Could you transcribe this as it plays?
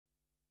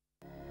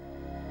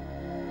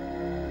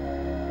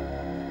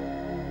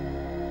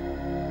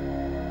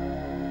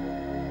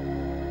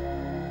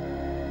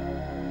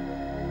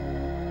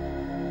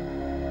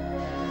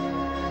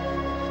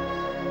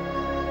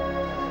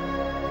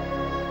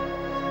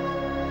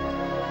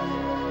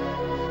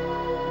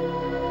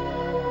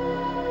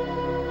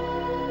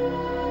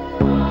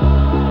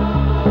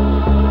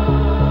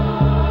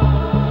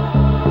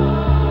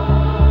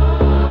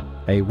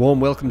A warm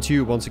welcome to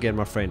you once again,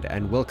 my friend,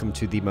 and welcome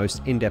to the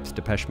most in-depth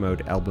Depeche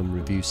Mode album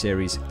review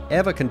series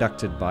ever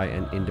conducted by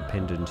an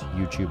independent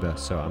YouTuber,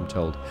 so I'm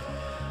told.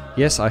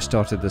 Yes, I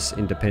started this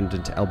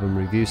independent album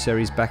review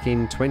series back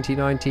in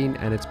 2019,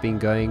 and it's been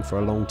going for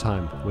a long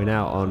time. We're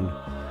now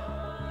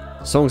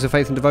on Songs of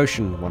Faith and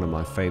Devotion, one of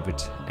my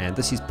favorite, and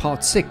this is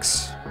part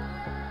 6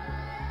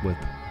 with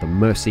The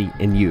Mercy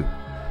in You.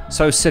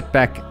 So sit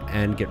back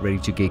and get ready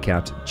to geek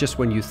out. Just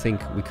when you think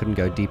we couldn't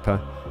go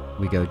deeper,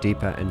 we go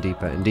deeper and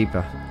deeper and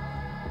deeper.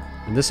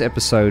 In this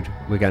episode,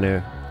 we're going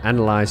to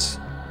analyze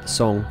the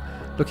song,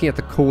 looking at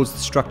the chords, the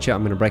structure.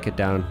 I'm going to break it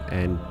down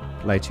and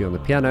play to you on the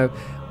piano.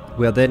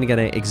 We're then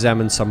going to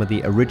examine some of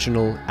the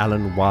original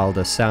Alan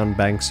Wilder sound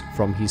banks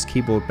from his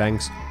keyboard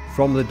banks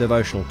from the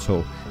devotional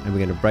tour, and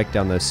we're going to break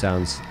down those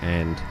sounds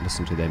and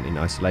listen to them in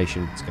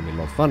isolation. It's going to be a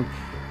lot of fun.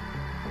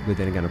 We're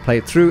then going to play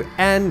it through,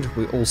 and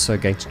we're also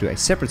going to do a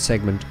separate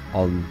segment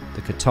on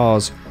the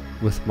guitars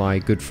with my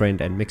good friend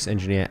and mix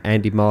engineer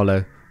Andy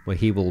Marlowe, where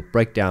he will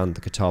break down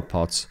the guitar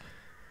parts.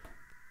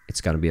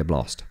 It's going to be a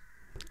blast.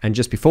 And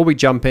just before we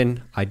jump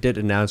in, I did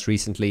announce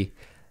recently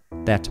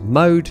that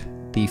Mode,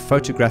 the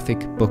photographic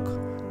book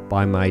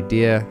by my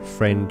dear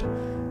friend,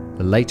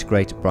 the late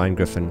great Brian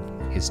Griffin,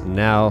 is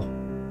now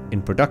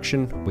in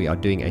production. We are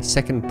doing a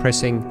second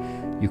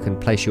pressing. You can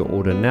place your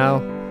order now,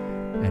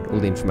 and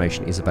all the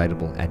information is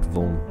available at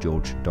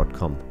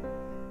vaughngeorge.com.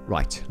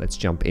 Right, let's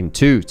jump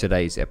into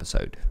today's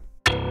episode.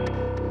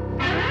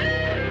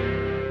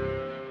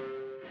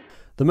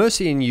 The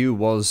Mercy in You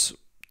was,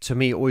 to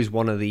me, always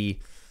one of the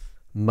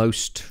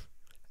most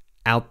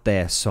out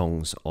there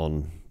songs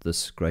on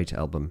this great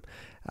album.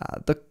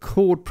 The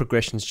chord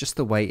progressions, just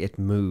the way it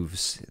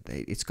moves,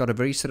 it's got a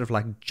very sort of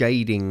like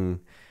jading,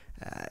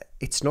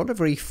 it's not a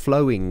very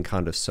flowing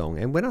kind of song.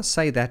 And when I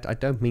say that, I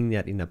don't mean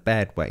that in a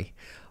bad way.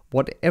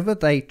 Whatever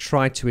they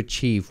try to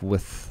achieve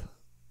with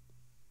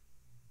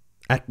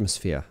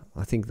atmosphere,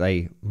 I think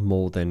they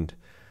more than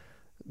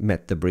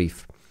met the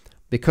brief,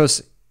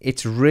 because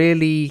it's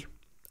really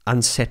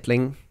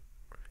unsettling.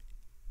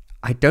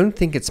 I don't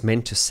think it's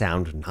meant to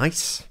sound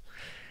nice,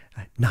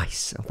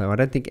 although I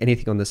don't think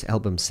anything on this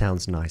album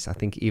sounds nice. I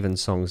think even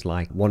songs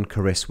like One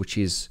Caress, which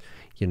is,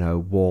 you know,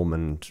 warm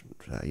and,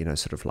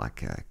 sort of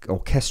like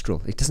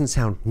orchestral, it doesn't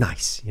sound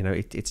nice.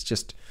 It's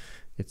just,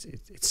 it's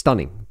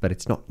stunning, but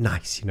it's not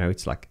nice.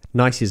 It's like,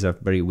 nice is a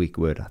very weak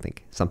word, I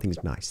think.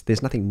 Something's nice.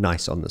 There's nothing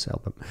nice on this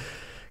album.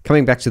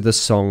 Coming back to this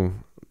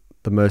song,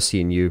 The Mercy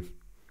in You,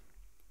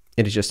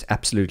 it is just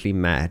absolutely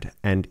mad.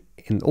 And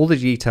in all the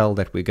detail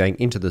that we're going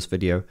into this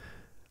video,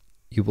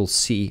 you will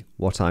see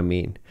what I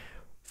mean.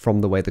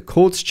 From the way the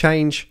chords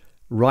change,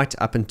 right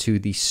up into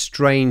the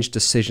strange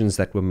decisions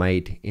that were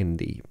made in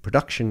the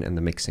production and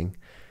the mixing.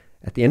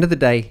 At the end of the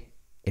day,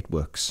 it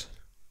works.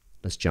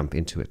 Let's jump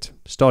into it.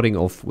 Starting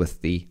off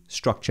with the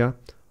structure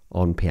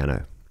on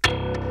piano.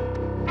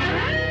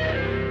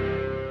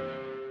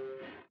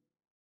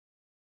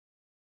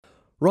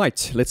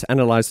 Right, let's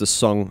analyze the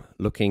song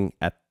looking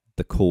at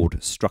the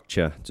chord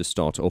structure to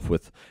start off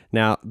with.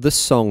 Now, this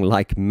song,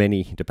 like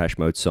many Depeche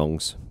Mode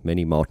songs,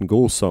 many Martin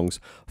Gore songs,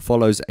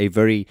 follows a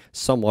very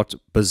somewhat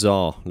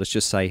bizarre, let's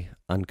just say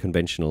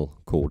unconventional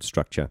chord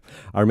structure.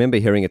 I remember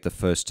hearing it the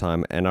first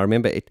time, and I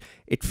remember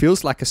it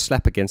feels like a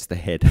slap against the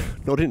head,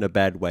 not in a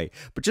bad way,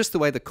 but just the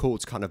way the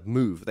chords kind of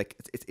move. Like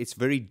it's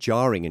very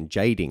jarring and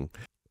jading.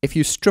 If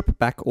you strip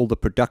back all the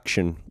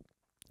production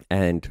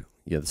and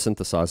the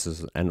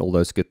synthesizers and all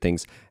those good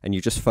things, and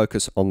you just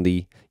focus on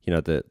the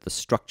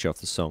structure of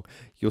the song,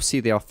 you'll see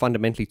there are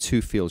fundamentally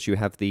two feels. You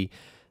have the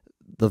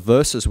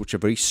verses, which are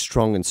very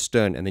strong and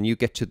stern, and then you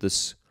get to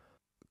this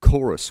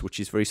chorus, which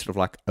is very sort of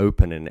like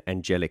open and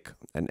angelic,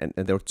 and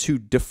there are two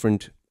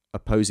different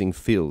opposing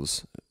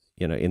feels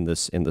in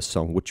this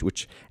song,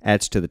 which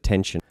adds to the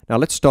tension. Now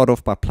let's start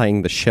off by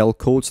playing the shell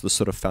chords, the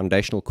sort of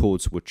foundational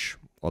chords, which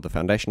are the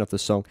foundation of the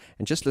song,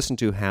 and just listen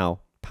to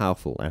how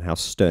powerful and how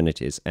stern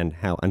it is and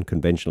how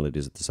unconventional it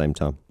is at the same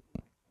time.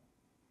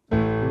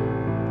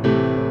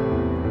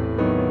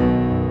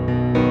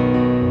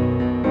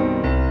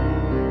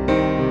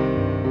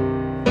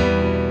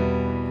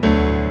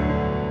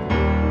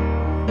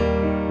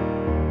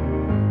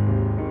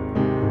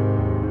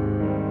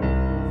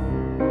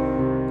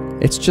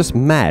 It's just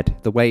mad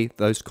the way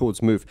those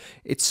chords move.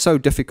 It's so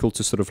difficult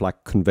to sort of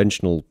like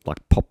conventional like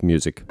pop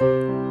music.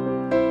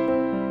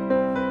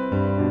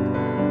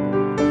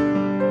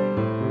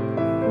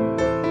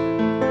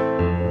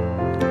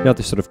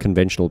 The sort of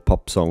conventional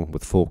pop song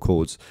with 4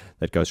 chords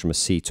that goes from a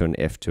C to an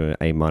F to an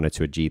A minor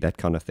to a G, that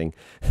kind of thing.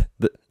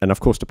 And of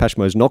course, Depeche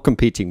Mode is not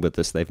competing with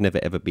this. They've never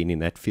ever been in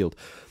that field.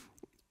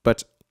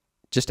 But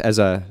just as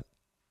a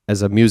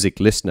music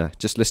listener,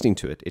 just listening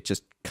to it, it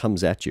just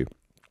comes at you.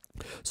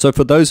 So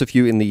for those of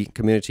you in the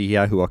community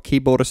here who are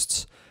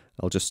keyboardists,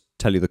 I'll just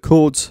tell you the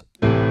chords.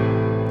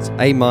 It's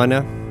A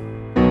minor,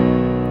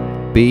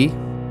 B,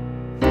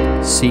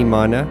 C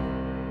minor,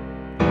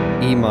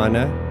 E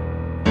minor,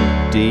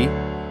 D,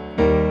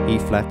 E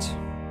flat,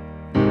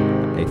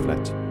 A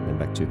flat, then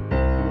back to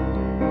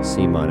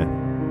C minor.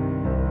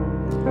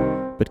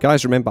 But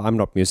guys, remember, I'm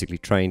not musically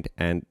trained,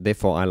 and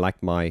therefore I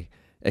like my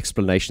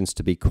explanations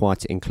to be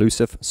quite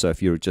inclusive. So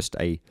if you're just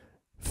a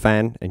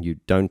fan and you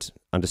don't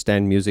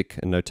understand music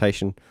and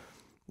notation,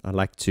 I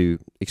like to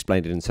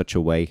explain it in such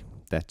a way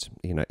that,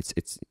 you know,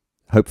 it's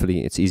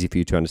hopefully it's easy for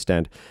you to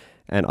understand.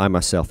 And I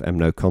myself am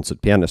no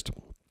concert pianist.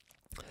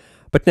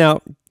 But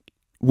now,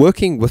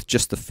 working with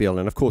just the feel,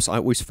 and of course I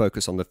always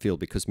focus on the feel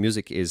because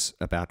music is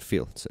about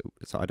feel.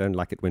 So I don't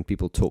like it when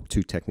people talk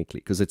too technically,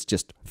 because it's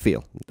just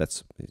feel.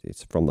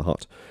 It's from the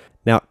heart.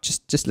 Now,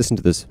 just listen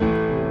to this.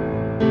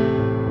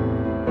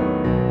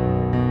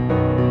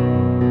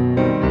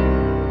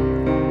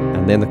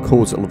 And then the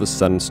chords all of a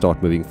sudden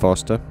start moving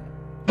faster.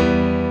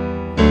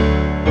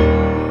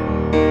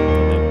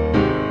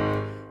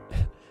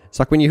 It's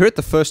like when you hear it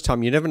the first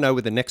time, you never know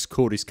where the next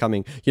chord is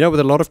coming. You know,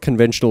 with a lot of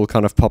conventional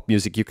kind of pop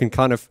music, you can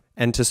kind of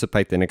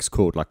anticipate the next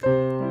chord. Like, you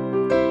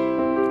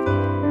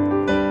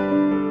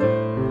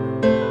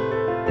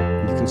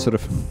can sort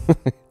of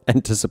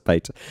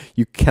anticipate.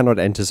 You cannot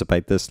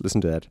anticipate this.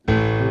 Listen to that.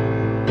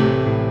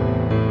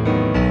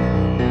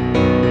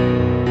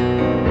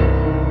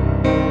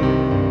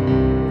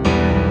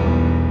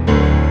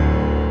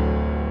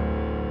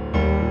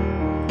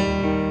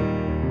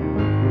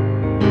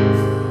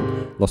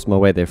 Lost my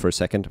way there for a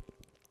second.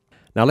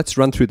 Now let's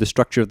run through the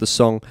structure of the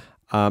song.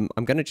 I'm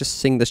going to just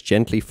sing this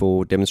gently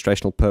for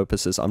demonstrational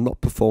purposes. I'm not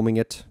performing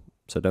it,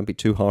 so don't be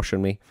too harsh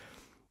on me.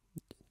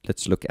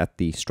 Let's look at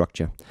the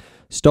structure.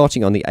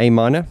 Starting on the A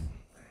minor.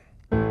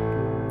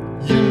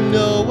 You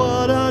know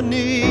what I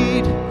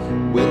need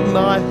when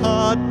my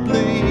heart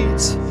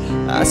bleeds.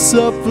 I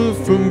suffer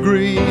from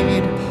greed,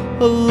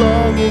 a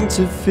longing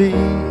to feed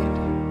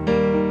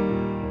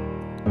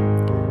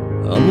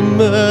on the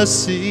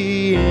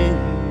mercy in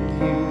you.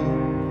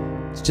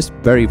 It's just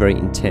very, very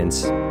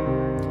intense.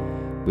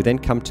 We then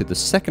come to the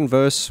second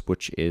verse,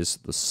 which is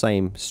the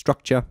same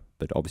structure,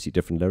 but obviously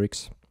different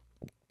lyrics.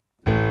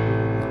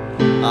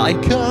 I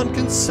can't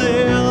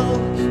conceal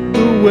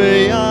the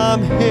way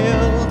I'm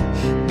held,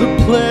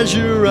 the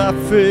pleasure I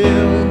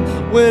feel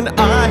when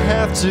I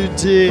have to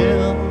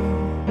deal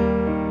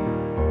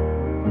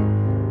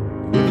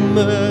with the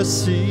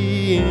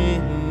mercy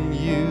in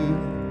you.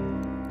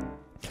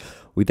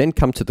 We then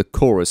come to the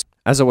chorus.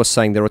 As I was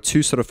saying, there are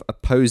two sort of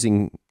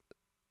opposing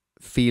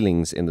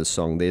feelings in the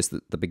song. There's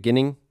the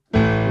beginning, you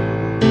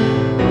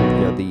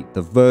know,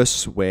 the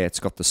verse where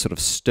it's got the sort of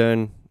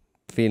stern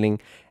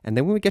feeling, and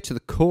then when we get to the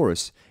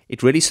chorus,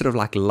 it really sort of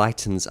like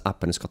lightens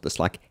up and it's got this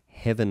like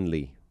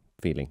heavenly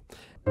feeling.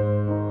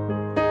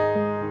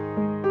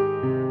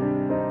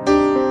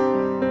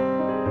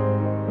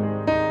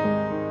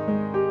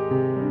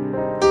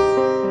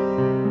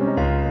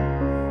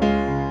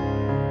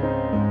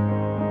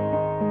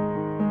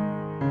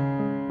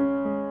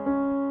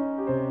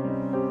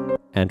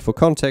 And for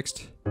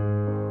context,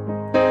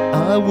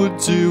 I would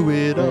do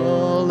it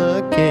all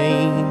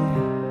again,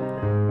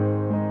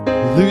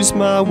 lose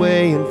my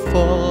way and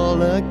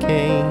fall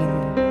again,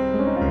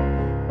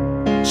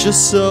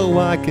 just so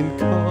I can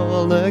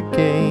call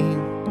again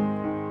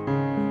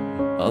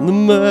on the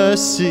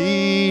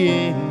mercy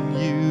in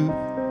you.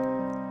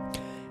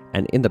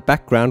 And in the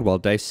background, while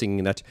Dave's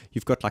singing that,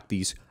 you've got like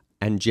these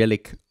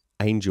angelic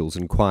angels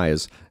and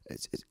choirs.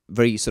 It's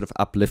very sort of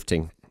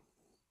uplifting.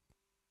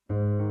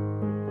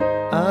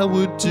 I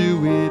would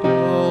do it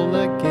all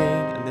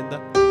again, and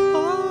then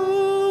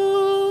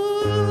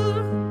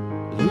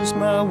lose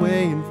my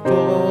way and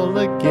fall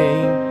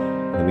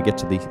again. Then we get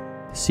to the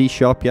C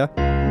sharp here.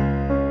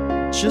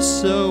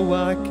 Just so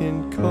I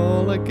can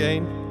call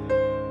again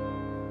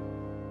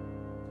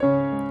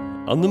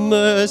on the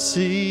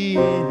mercy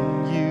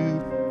in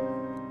you.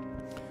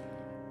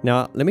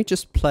 Now, let me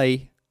just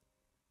play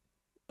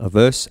a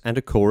verse and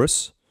a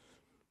chorus,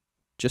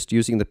 just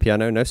using the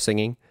piano, no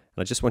singing.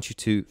 And I just want you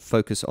to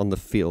focus on the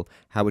feel,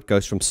 how it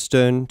goes from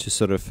stern to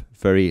sort of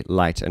very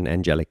light and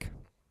angelic.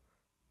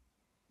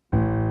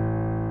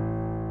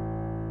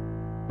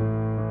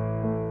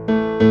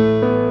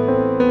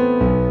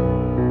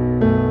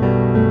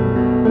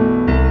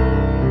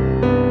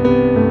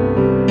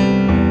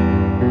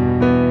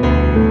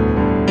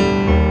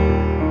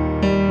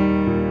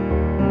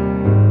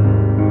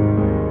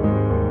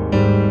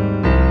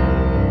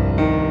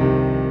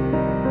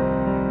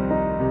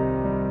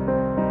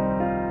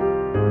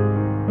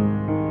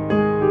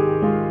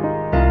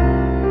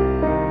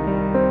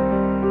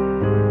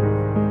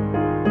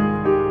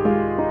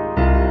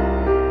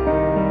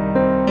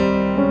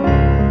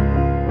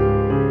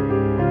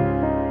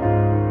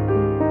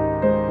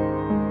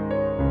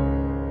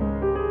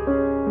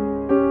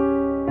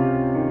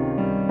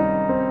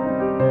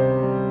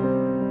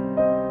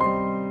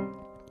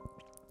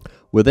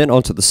 We're then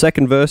on to the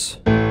second verse.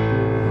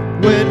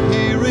 When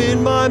here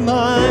in my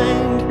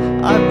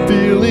mind I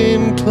feel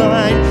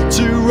inclined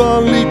to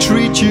wrongly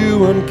treat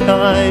you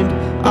unkind,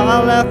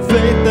 I'll have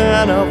faith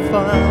and I'll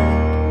find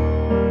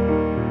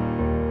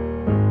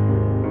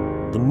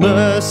the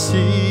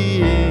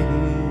mercy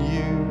in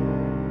you.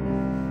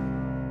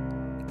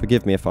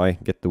 Forgive me if I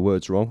get the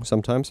words wrong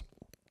sometimes.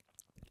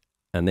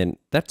 And then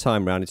that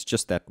time round, it's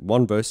just that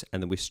one verse,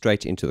 and then we're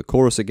straight into the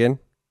chorus again.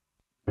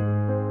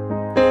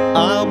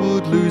 I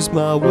would lose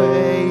my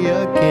way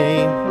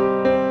again,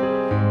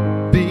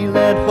 be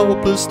led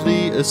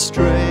hopelessly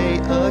astray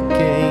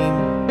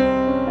again,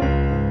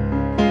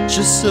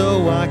 just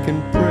so I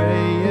can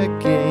pray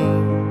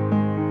again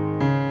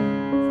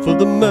for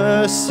the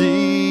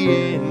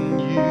mercy in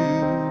you.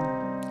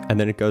 And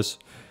then it goes.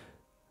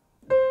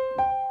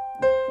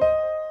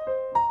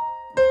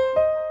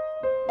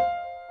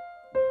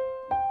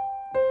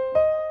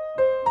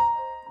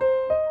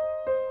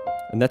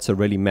 And that's a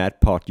really mad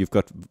part. You've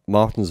got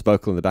Martin's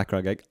vocal in the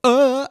background going,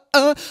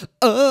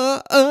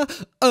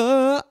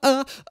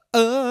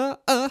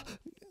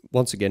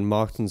 Once again,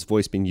 Martin's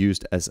voice being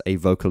used as a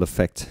vocal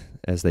effect,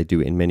 as they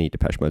do in many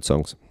Depeche Mode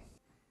songs.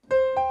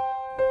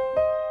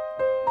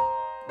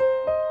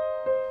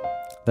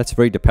 That's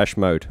very Depeche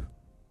Mode.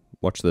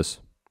 Watch this.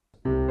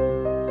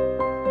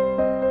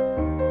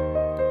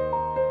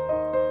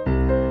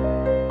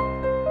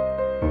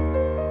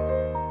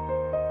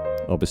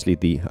 Obviously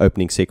the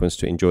opening sequence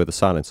to enjoy the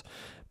silence.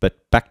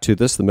 But back to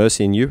this, The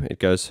Mercy in You, it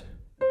goes.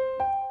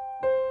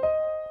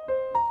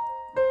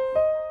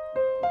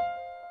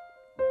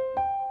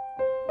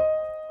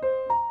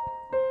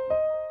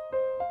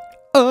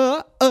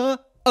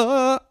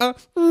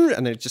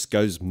 And then it just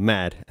goes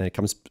mad, and it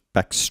comes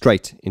back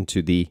straight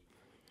into the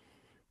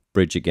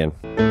bridge again.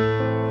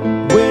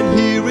 When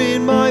here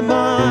in my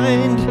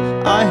mind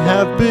I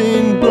have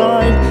been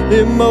blind,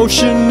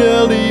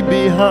 emotionally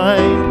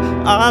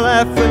behind, I'll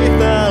have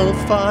faith I'll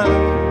find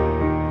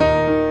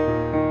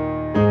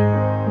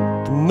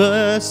the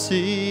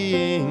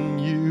mercy in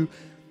you.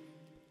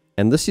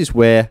 And this is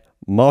where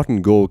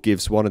Martin Gore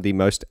gives one of the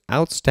most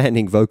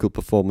outstanding vocal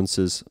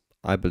performances,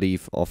 I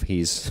believe, of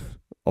his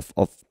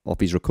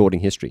recording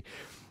history.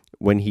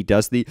 When he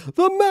does the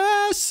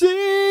mercy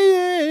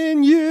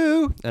in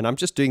you, and I'm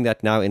just doing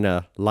that now in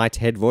a light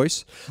head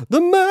voice.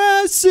 The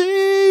mercy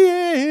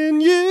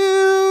in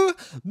you,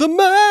 the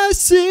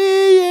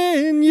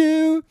mercy in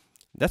you.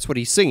 That's what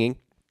he's singing.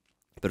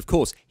 But of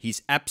course,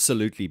 he's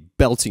absolutely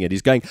belting it.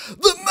 He's going,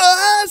 the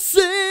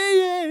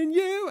mercy in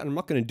you. And I'm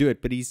not going to do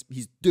it, but he's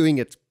doing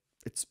it.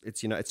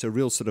 It's a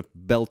real sort of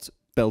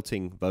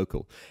belting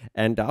vocal.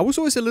 And I was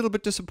always a little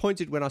bit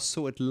disappointed when I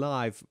saw it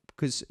live,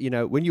 because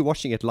when you're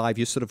watching it live,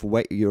 you sort of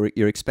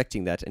you're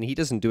expecting that, and he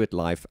doesn't do it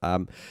live.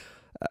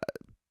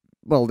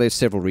 Well, there's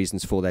several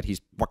reasons for that.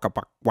 He's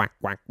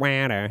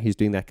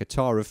doing that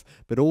guitar riff,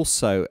 but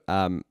also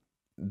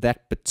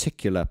that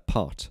particular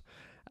part,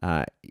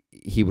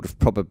 he would have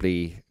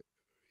probably,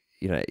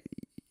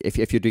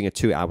 if you're doing a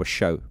 2-hour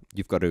show,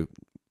 you've got to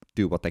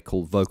do what they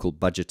call vocal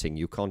budgeting.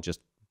 You can't just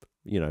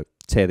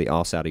tear the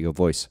arse out of your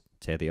voice.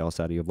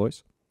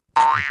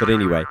 But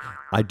anyway,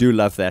 I do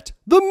love that.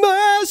 The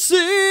mercy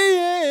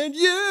in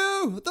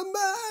you, the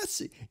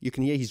mercy. You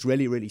can hear he's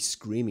really, really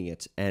screaming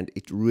it, and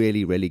it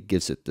really, really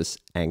gives it this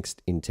angst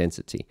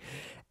intensity.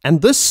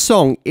 And this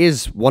song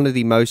is one of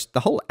the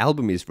whole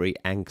album is very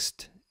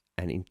angst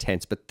and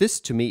intense, but this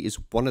to me is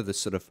one of the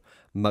sort of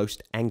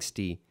most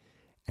angsty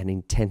and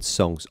intense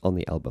songs on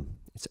the album.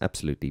 It's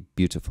absolutely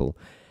beautiful.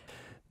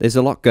 There's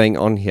a lot going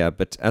on here,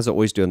 but as I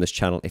always do on this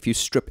channel, if you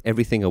strip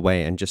everything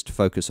away and just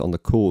focus on the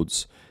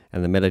chords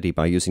and the melody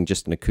by using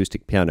just an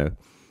acoustic piano,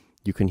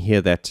 you can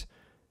hear that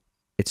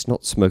it's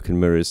not smoke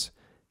and mirrors,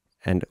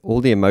 and all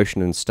the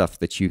emotion and stuff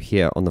that you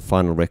hear on the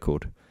final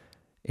record,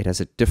 it has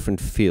a different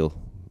feel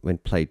when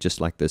played just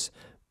like this,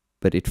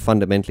 but it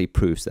fundamentally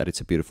proves that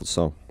it's a beautiful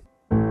song.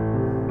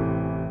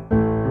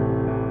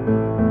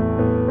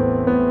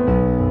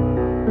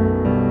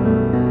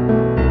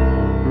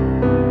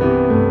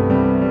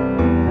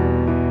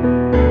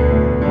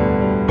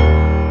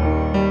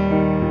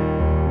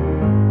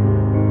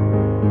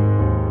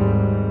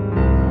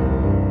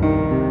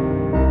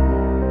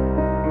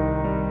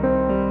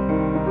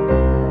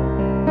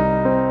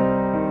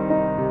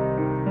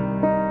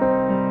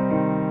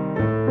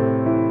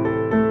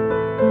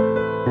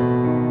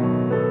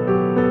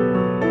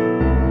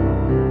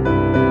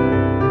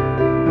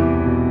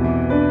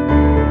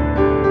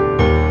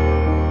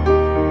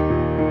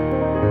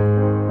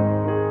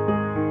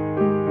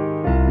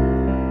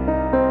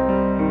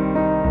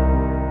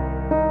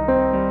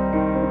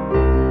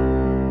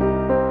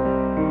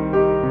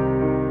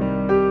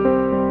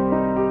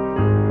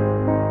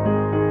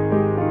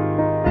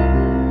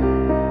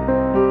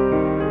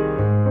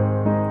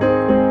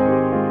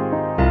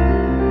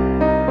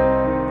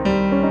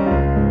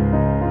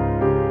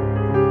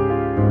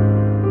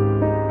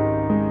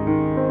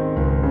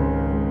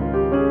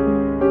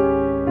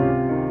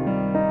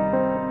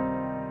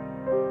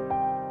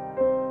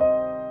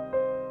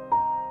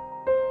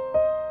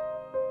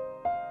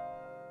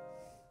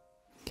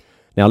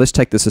 Now let's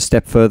take this a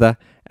step further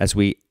as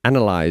we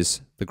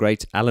analyze the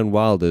great Alan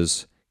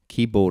Wilder's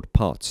keyboard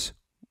parts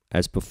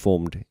as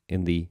performed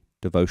in the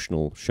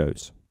devotional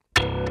shows.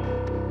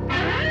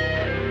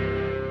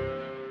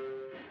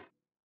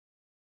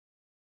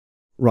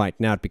 Right,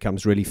 now it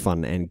becomes really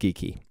fun and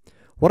geeky.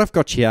 What I've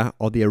got here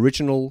are the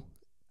original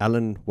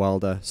Alan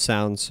Wilder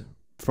sounds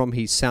from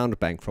his sound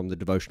bank from the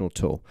Devotional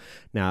Tour.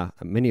 Now,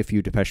 many of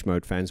you Depeche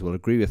Mode fans will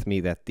agree with me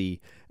that the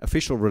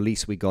official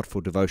release we got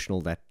for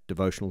Devotional, that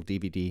Devotional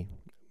DVD,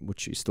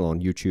 which is still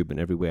on YouTube and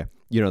everywhere,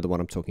 you know the one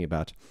I'm talking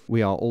about.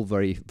 We are all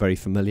very, very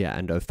familiar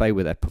and au fait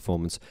with that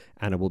performance,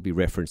 and I will be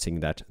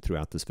referencing that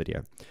throughout this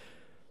video.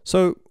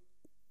 So,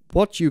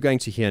 what you're going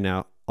to hear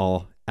now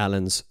are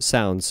Alan's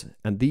sounds,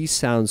 and these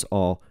sounds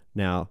are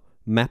now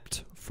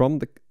mapped from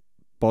the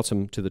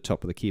bottom to the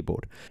top of the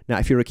keyboard. Now,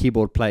 if you're a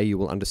keyboard player, you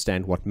will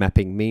understand what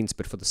mapping means,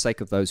 but for the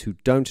sake of those who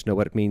don't know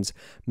what it means,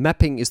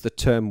 mapping is the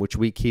term which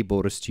we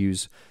keyboardists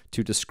use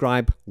to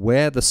describe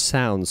where the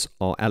sounds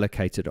are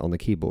allocated on the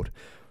keyboard.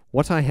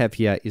 What I have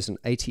here is an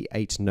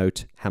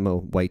 88-note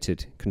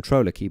hammer-weighted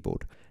controller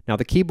keyboard. Now,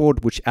 the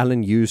keyboard which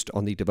Alan used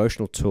on the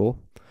Devotional Tour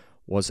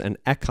was an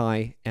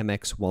Akai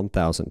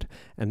MX1000,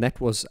 and that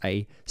was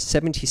a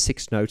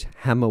 76-note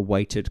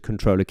hammer-weighted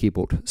controller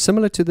keyboard.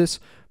 Similar to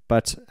this,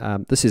 but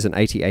this is an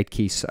 88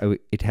 key, so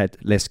it had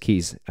less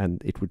keys,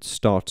 and it would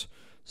start,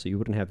 so you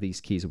wouldn't have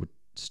these keys, it would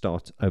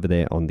start over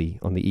there on the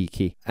E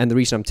key. And the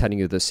reason I'm telling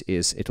you this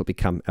is it'll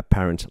become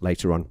apparent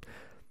later on.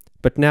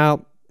 But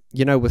now,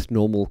 you know, with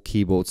normal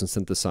keyboards and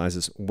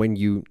synthesizers, when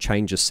you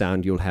change a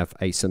sound, you'll have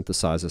a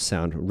synthesizer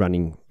sound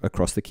running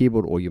across the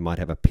keyboard, or you might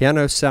have a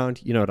piano sound,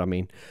 you know what I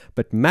mean.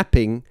 But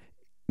mapping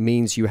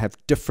means you have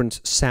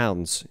different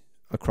sounds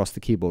across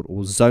the keyboard,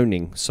 or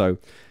zoning. So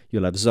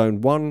you'll have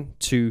zone 1,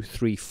 2,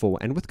 3, 4,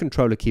 and with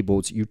controller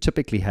keyboards you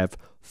typically have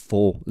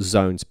 4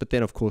 zones. But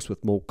then of course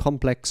with more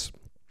complex,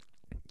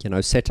 you know,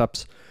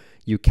 setups,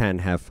 you can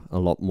have a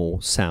lot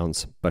more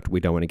sounds, but we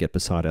don't want to get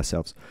beside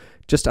ourselves.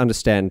 Just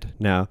understand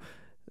now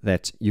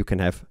that you can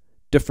have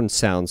different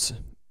sounds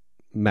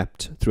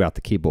mapped throughout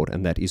the keyboard,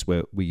 and that is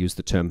where we use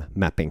the term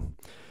mapping.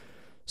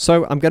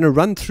 So I'm going to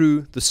run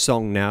through the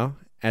song now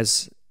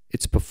as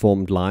it's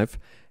performed live,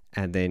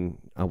 and then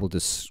I will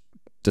just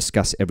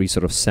discuss every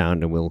sort of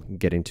sound, and we'll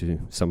get into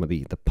some of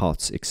the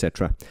parts,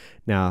 etc.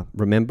 Now,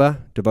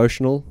 remember,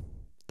 Devotional,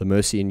 The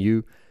Mercy in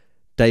You,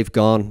 Dave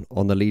Garn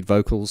on the lead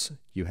vocals,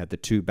 you had the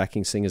 2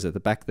 backing singers at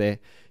the back there,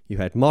 you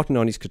had Martin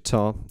on his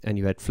guitar, and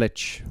you had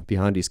Fletch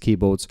behind his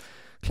keyboards,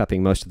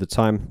 clapping most of the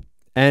time.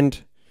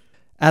 And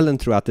Alan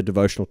throughout the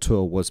Devotional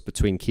Tour was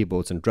between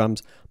keyboards and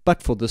drums,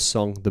 but for this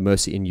song, The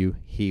Mercy in You,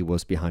 he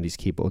was behind his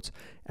keyboards,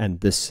 and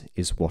this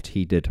is what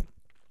he did.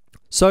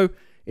 So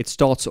it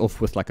starts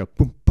off with like a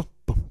boom, boom,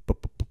 boom, boom,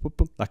 boom, boom,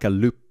 boom, like a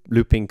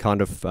looping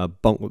kind of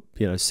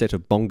set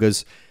of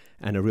bongos,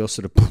 and a real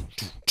sort of,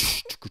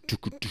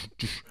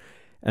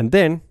 and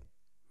then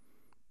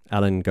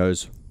Alan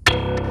goes,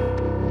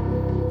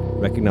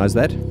 recognize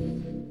that?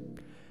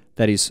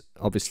 That is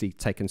obviously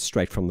taken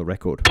straight from the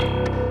record.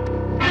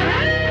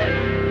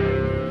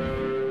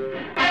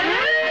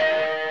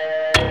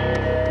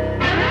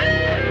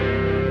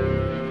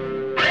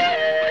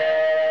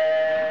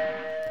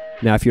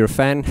 Now, if you're a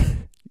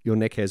fan, your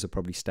neck hairs are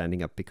probably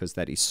standing up, because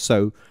that is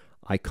so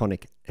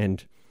iconic,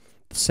 and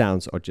the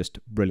sounds are just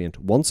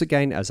brilliant. Once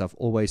again, as I've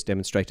always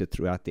demonstrated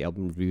throughout the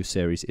album review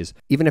series, is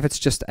even if it's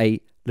just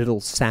a little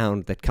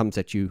sound that comes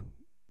at you,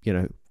 you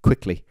know,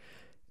 quickly,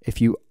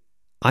 if you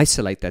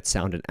isolate that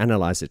sound and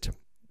analyze it,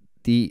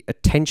 the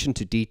attention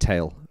to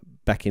detail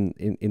back in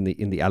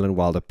the Alan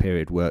Wilder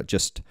period were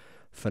just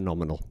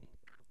phenomenal.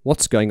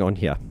 What's going on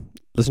here?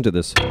 Listen to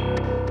this.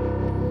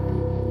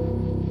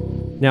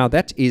 Now,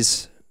 that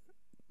is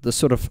the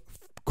sort of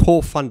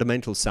core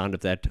fundamental sound of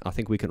that. I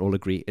think we can all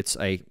agree it's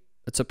a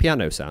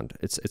piano sound.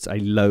 It's a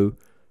low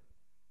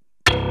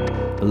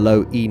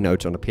E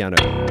note on a piano.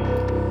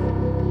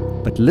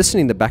 But listen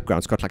in the background,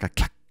 it's got like a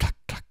clack, clack,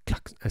 clack,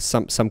 clack,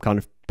 some kind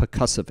of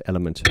percussive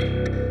element.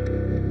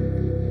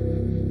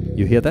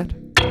 You hear that?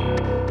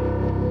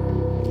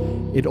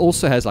 It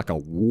also has like a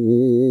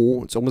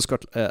whoa. It's almost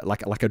got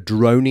like a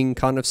droning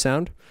kind of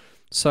sound.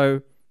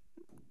 So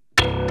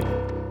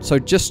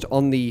just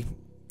on the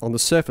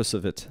surface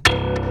of it,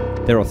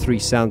 there are 3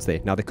 sounds there.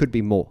 Now, there could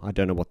be more. I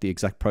don't know what the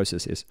exact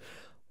process is.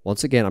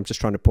 Once again, I'm just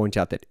trying to point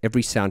out that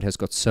every sound has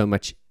got so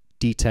much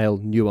detail,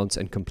 nuance,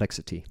 and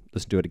complexity.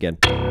 Let's do it again.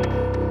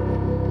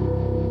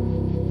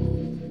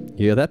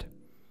 You hear that?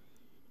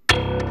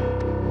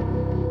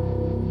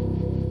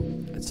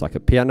 It's like a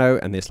piano,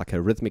 and there's like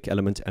a rhythmic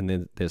element, and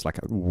then there's like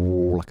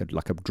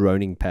a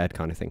droning pad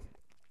kind of thing.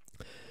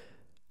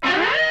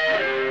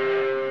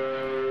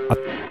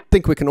 I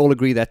think we can all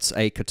agree that's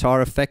a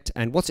guitar effect.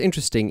 And what's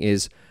interesting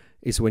is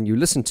when you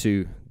listen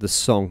to the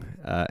song,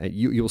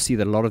 you'll see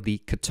that a lot of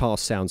the guitar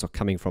sounds are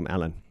coming from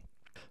Alan.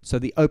 So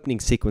the opening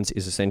sequence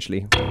is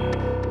essentially,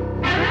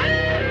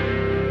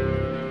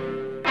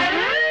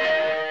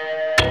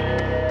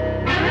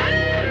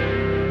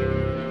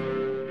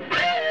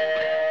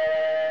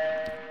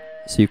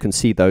 so you can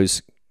see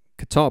those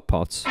guitar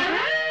parts.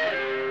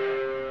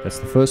 That's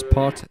the first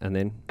part, and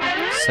then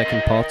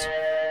second part,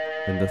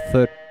 and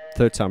the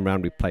third time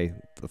round we play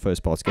the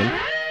first parts again,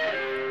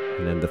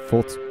 and then the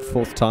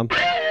fourth time.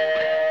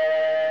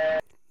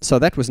 So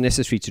that was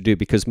necessary to do,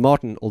 because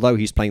Martin, although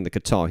he's playing the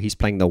guitar, he's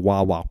playing the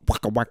wah wah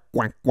waka wak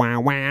wak wah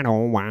wah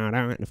wah wah,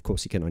 and of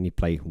course he can only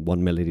play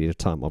one melody at a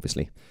time,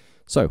 obviously.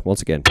 So,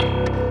 once again.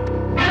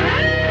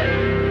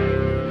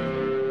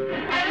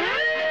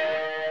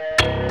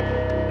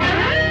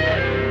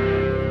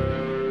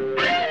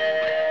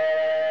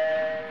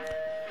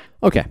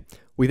 Okay,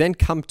 we then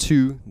come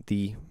to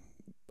the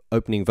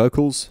opening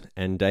vocals,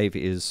 and Dave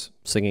is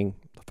singing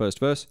the first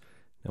verse.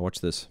 Now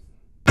watch this.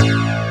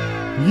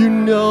 You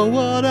know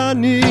what I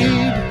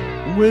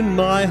need when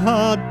my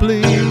heart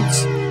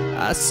bleeds.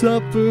 I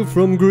suffer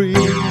from greed,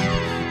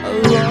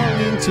 a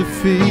longing to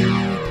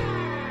feed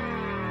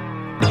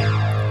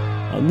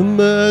on the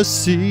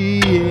mercy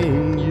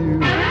in you.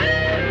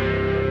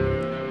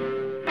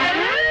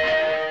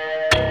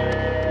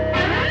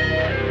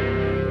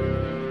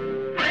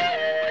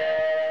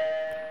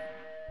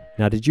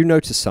 Now, did you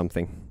notice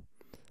something?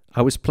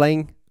 I was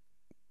playing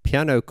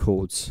piano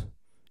chords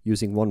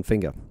using one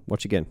finger.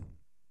 Watch again.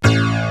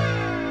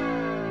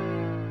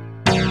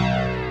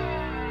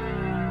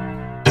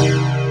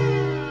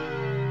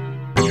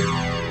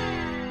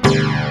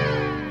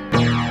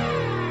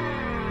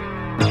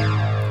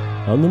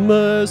 On the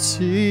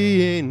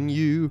mercy in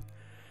you.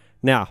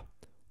 Now,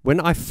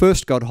 when I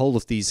first got hold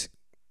of these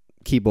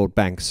keyboard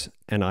banks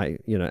and I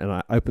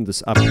opened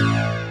this up,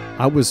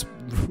 I was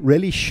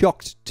really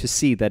shocked to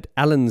see that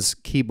Alan's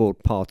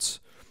keyboard parts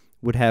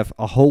would have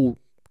a whole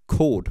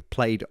chord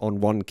played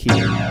on one key,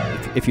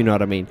 if you know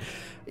what I mean.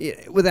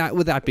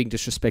 Without being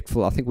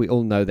disrespectful, I think we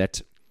all know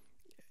that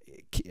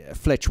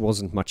Fletch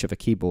wasn't much of a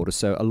keyboarder,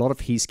 so a lot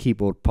of his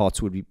keyboard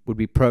parts would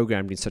be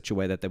programmed in such a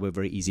way that they were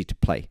very easy to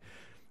play.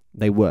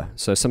 They were.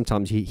 So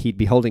sometimes he'd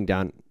be holding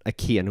down a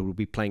key and it would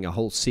be playing a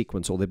whole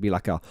sequence, or there'd be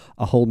like a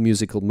whole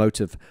musical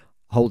motive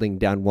holding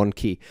down one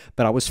key.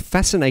 But I was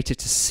fascinated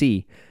to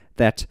see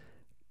that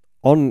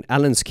on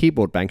Alan's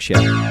keyboard bank here,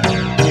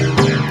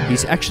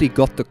 he's actually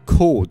got the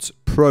chords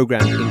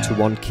programmed into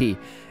one key.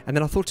 And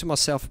then I thought to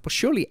myself, well,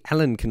 surely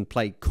Alan can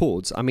play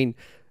chords. I mean,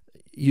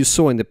 you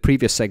saw in the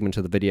previous segment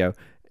of the video,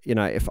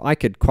 if I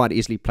could quite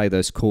easily play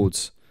those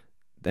chords,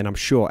 then I'm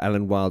sure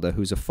Alan Wilder,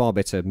 who's a far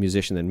better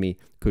musician than me,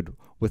 could,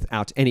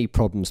 without any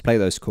problems, play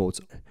those chords.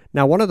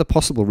 Now, one of the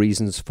possible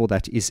reasons for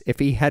that is if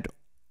he had,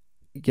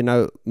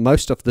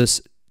 most of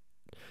this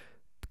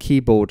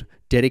keyboard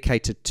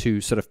dedicated to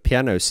sort of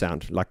piano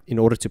sound, like in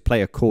order to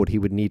play a chord, he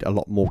would need a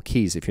lot more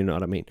keys, if you know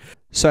what I mean.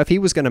 So if he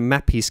was going to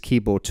map his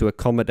keyboard to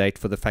accommodate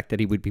for the fact that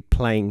he would be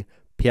playing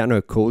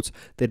piano chords,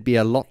 there'd be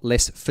a lot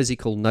less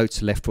physical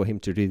notes left for him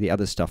to do the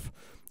other stuff.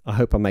 I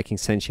hope I'm making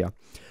sense here.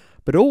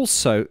 But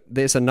also,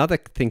 there's another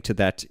thing to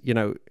that.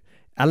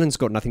 Alan's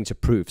got nothing to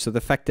prove. So the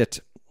fact that,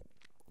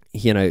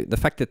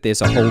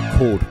 there's a whole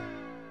chord,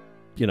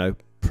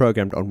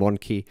 programmed on one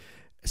key,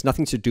 it's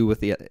nothing to do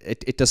with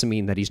it doesn't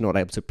mean that he's not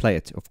able to play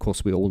it. Of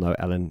course, we all know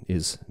Alan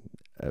is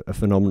a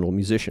phenomenal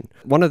musician.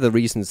 One of the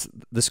reasons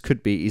this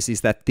could be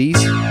is that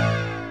these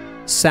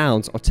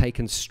sounds are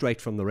taken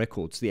straight from the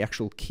records. The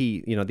actual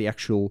key, the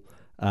actual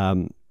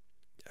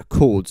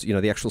chords,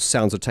 the actual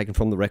sounds are taken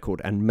from the record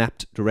and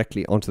mapped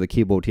directly onto the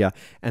keyboard here.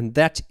 And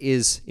that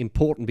is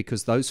important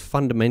because those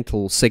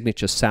fundamental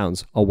signature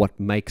sounds are what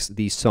makes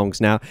these songs.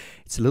 Now,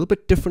 it's a little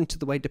bit different to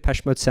the way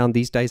Depeche Mode sound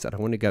these days. I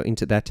don't want to go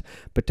into that.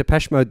 But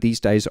Depeche Mode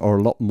these days are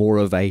a lot more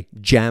of a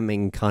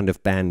jamming kind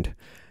of band.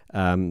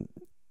 They're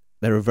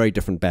a very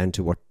different band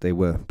to what they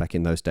were back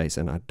in those days.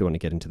 And I don't want to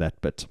get into that.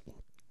 But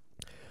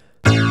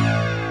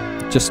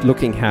just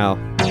looking how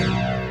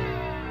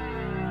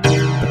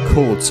the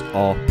chords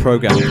are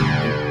programmed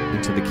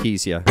into the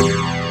keys here.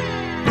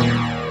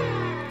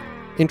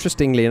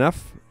 Interestingly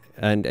enough,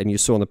 and you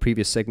saw in the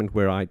previous segment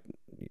where I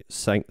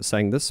sang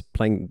this,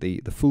 playing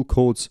the full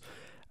chords,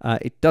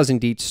 it does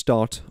indeed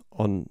start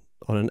on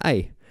an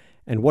A.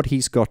 And what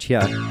he's got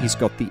here, he's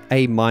got the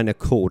A minor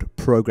chord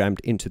programmed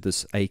into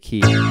this A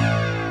key.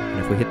 And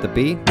if we hit the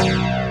B,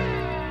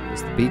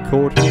 there's the B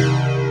chord,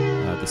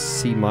 the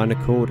C minor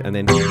chord, and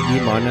then E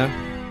minor,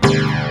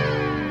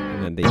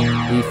 and then the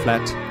E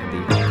flat,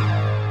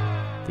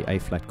 and the A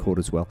flat chord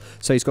as well.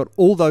 So he's got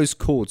all those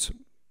chords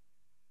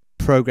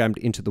programmed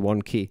into the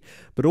one key.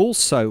 But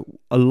also,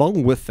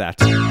 along with that,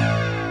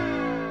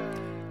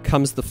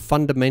 comes the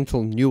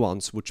fundamental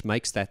nuance which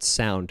makes that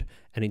sound.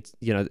 And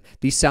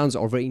these sounds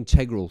are very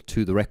integral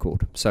to the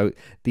record. So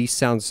these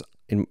sounds,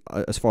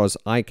 as far as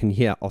I can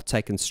hear, are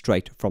taken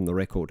straight from the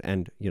record,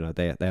 and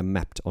they're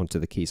mapped onto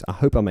the keys. I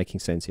hope I'm making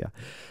sense here.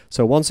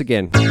 So once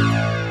again,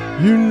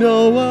 you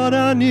know what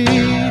I need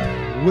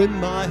when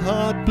my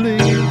heart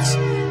bleeds.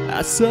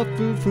 I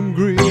suffer from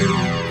greed,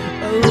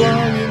 a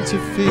longing to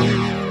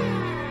feed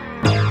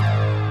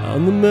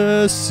on the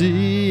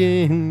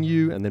mercy in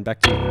you. And then back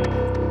to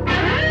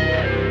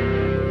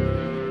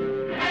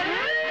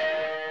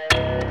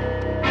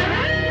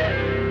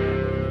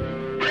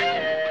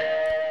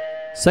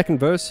second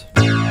verse.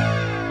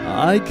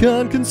 I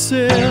can't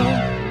conceal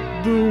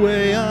the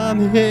way I'm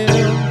held,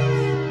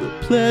 the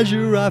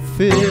pleasure I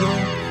feel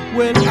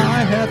when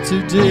I have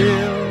to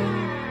deal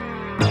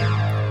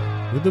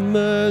with the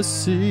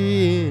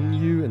mercy in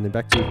you. And then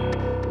back to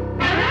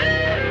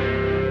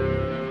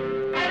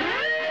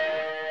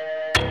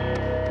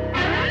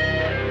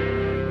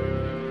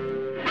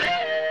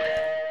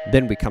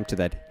Then we come to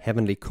that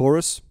heavenly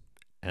chorus,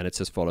 and it's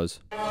as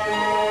follows.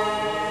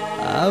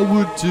 I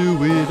would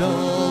do it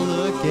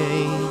all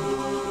again,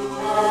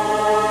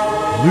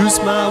 lose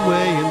my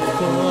way and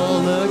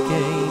fall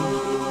again,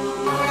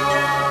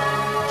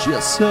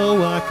 just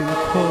so I can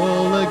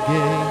call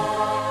again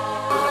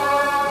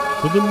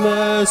for the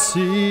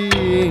mercy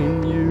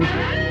in you.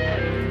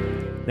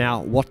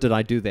 Now, what did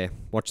I do there?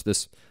 Watch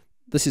this.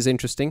 This is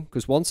interesting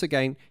because once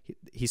again,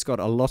 he's got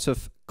a lot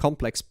of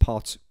complex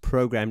parts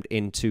programmed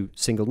into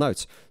single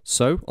notes.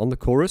 So, on the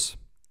chorus,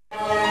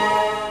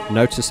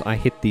 notice I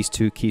hit these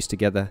two keys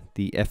together,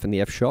 the F and the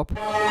F sharp.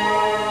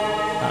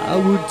 I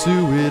would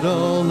do it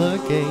all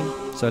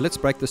again. So let's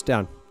break this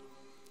down.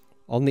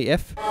 On the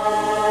F,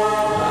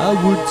 I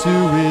would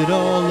do it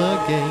all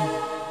again.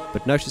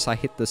 but notice I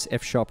hit this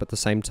F sharp at the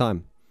same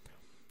time.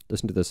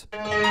 Listen to this.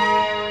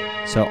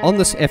 So on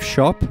this F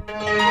sharp,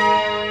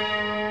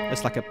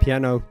 it's like a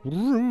piano,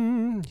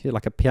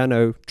 like a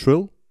piano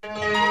trill.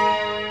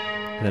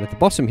 And then at the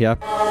bottom here,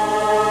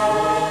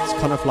 it's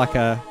kind of like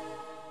a,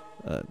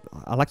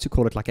 I like to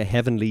call it like a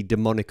heavenly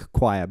demonic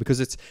choir, because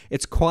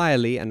it's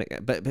choirly, and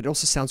but it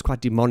also sounds quite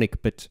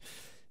demonic, but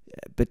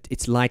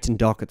it's light and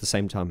dark at the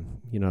same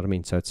time. You know what I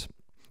mean? So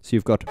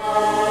you've got,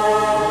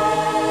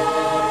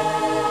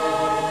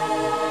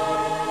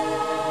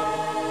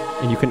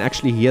 and you can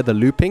actually hear the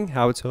looping,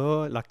 how it's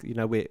like, you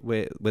know,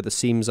 where the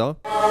seams are.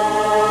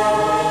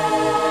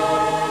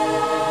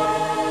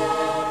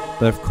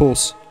 But of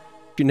course,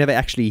 you never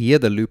actually hear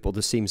the loop or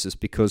the seams, is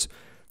because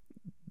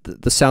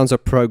the sounds are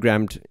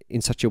programmed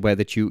in such a way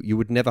that you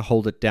would never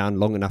hold it down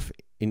long enough,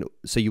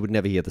 so you would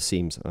never hear the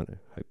seams. I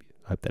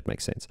hope that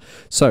makes sense.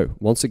 So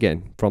once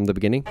again, from the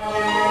beginning.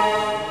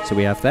 So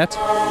we have that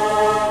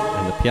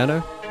and the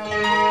piano.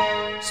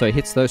 So he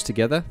hits those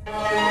together.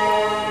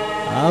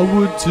 I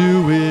would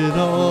do it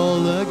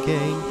all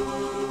again,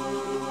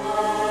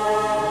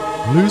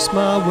 lose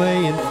my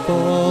way and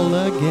fall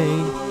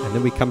again. And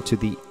then we come to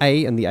the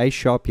A and the A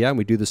sharp here, and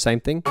we do the same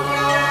thing.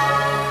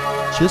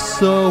 Just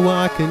so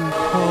I can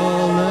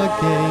call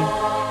again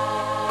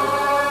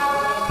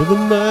for the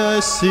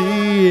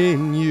mercy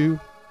in you.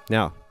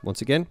 Now,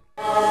 once again,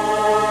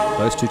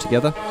 those two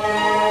together.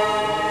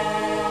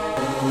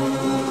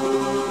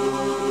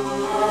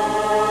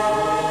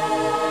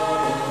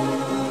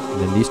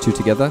 And then these two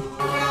together.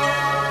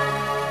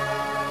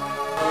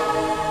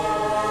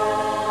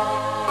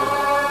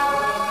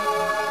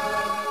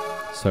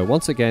 So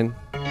once again,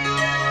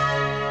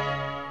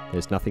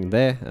 there's nothing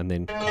there, and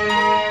then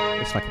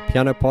it's like a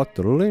piano part.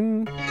 So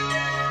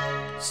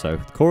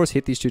the chorus,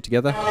 hit these two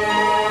together.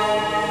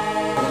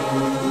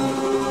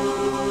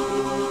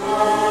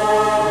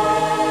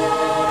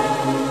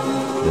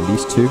 And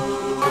these two.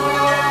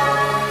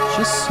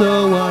 Just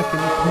so I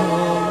can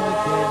call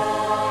again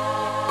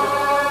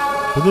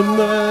for the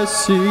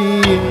mercy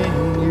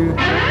in you.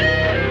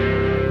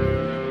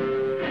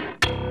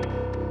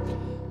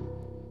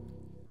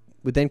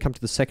 We then come to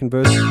the second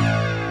verse.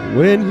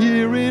 When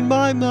here in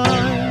my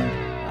mind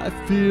I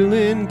feel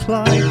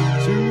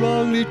inclined to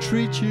wrongly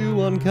treat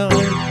you unkind,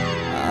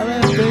 I'll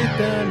have faith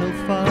and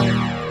I'll find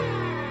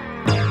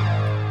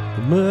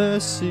the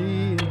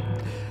mercy.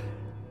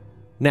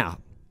 Now,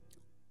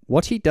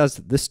 what he does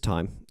this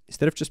time,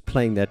 instead of just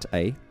playing that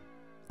A,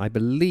 I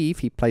believe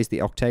he plays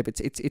the octave.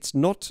 It's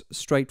not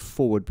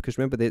straightforward, because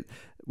remember that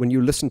when you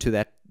listen to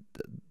that,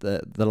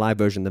 the live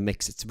version, the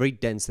mix, it's very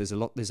dense. There's a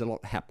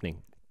lot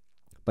happening.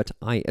 But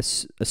I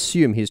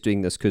assume he's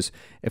doing this, because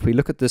if we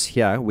look at this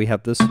here, we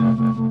have this.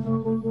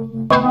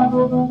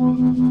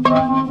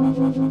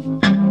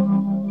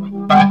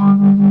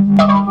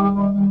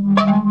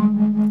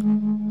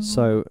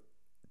 So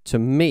to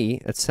me,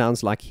 it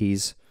sounds like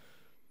he's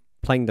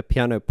playing the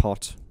piano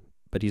part,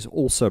 but he's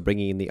also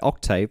bringing in the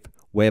octave,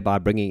 whereby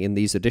bringing in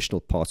these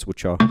additional parts,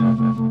 which are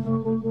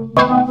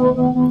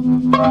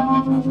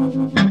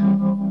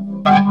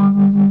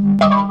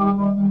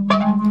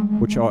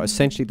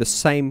essentially the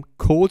same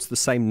chords, the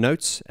same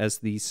notes as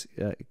these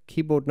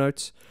keyboard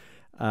notes,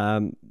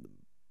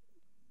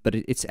 but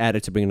it's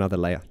added to bring another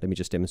layer. Let me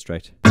just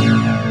demonstrate.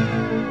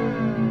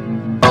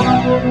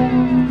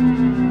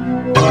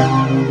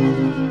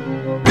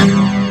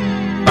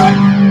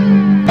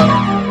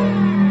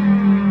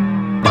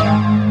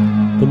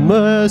 The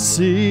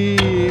mercy.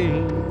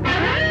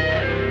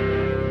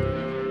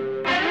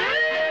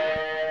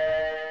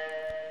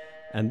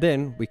 And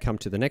then we come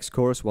to the next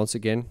chorus once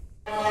again.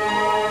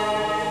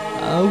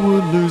 I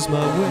would lose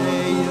my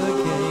way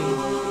again,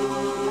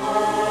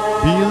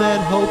 be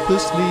led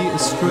hopelessly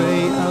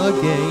astray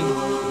again,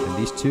 And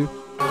these two.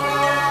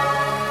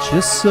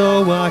 just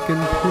so I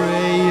can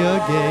pray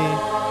again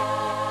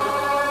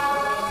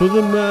for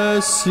the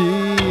mercy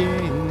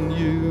in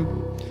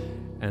you.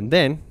 And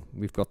then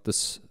we've got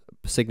this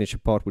signature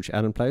part which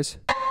Alan plays.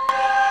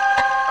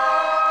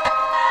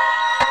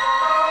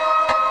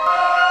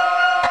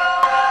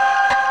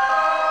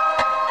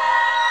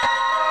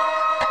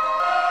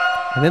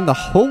 And then the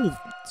whole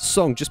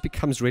song just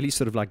becomes really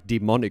sort of like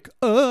demonic.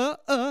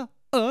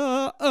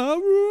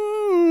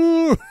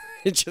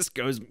 It just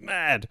goes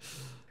mad.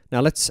 Now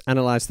let's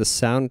analyze the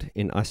sound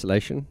in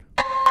isolation.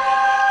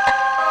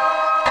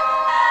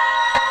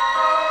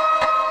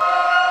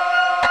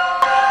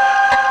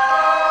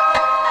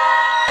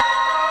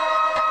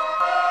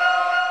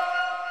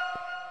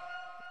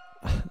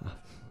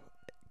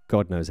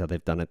 God knows how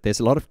they've done it. There's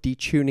a lot of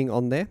detuning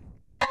on there.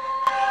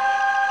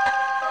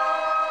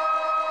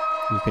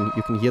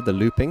 You can hear the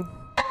looping,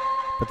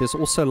 but there's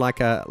also like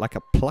a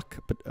pluck,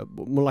 but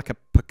more like a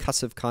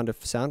percussive kind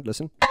of sound.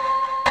 Listen,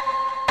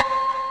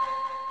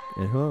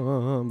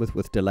 and,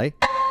 with delay.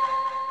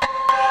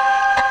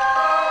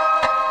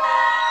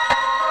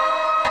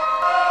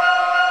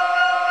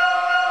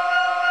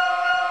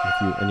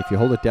 If you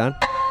hold it down,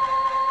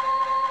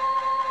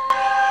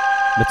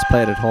 let's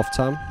play it at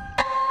halftime.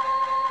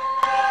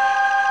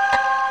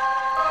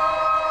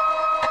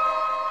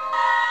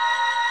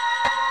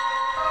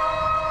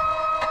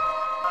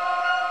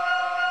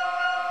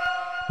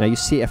 Now you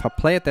see, if I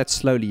play it that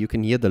slowly, you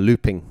can hear the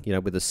looping, you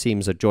know, where the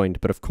seams are joined.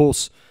 But of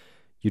course,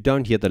 you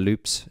don't hear the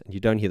loops, and you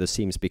don't hear the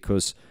seams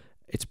because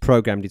it's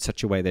programmed in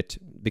such a way that,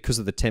 because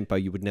of the tempo,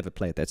 you would never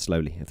play it that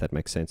slowly, if that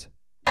makes sense.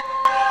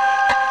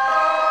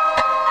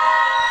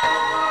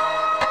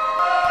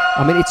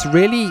 I mean, it's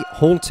really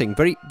haunting,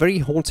 very, very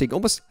haunting.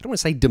 Almost, I don't want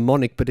to say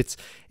demonic, but it's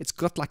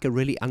got like a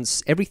really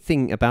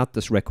everything about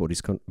this record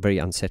is very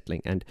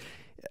unsettling. And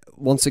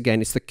once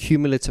again, it's the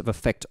cumulative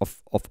effect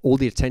of all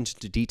the attention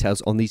to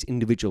details on these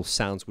individual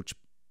sounds, which,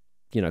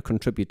 you know,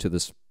 contribute to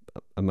this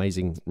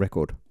amazing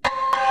record.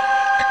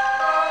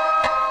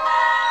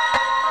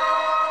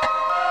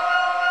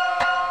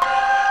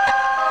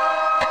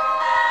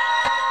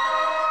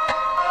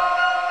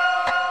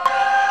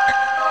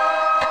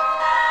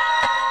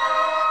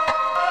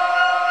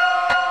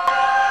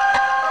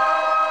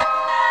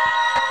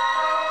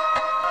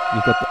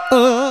 You've got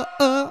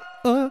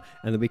the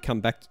and then we come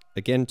back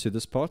again to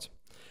this part.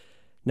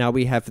 Now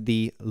we have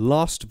the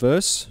last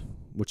verse,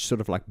 which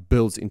sort of like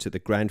builds into the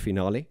grand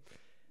finale.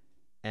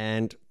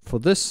 And for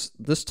this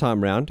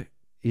time round,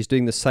 he's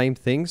doing the same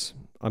things.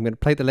 I'm going to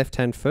play the left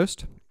hand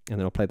first, and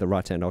then I'll play the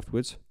right hand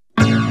afterwards.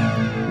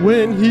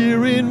 When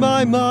here in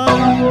my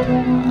mind,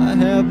 I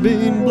have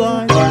been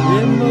blind,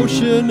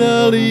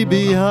 emotionally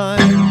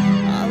behind.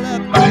 I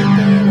left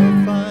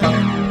and I find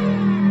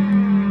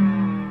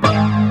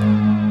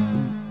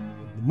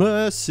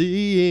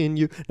mercy in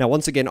you. Now,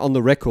 once again, on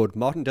the record,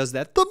 Martin does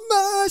that. The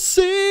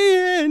mercy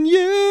in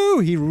you.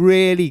 He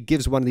really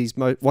gives one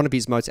of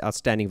his most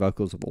outstanding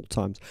vocals of all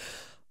times.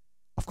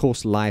 Of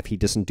course, live he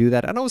doesn't do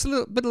that, and I was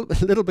a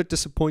little bit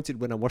disappointed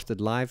when I watched it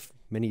live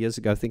many years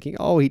ago, thinking,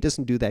 oh, he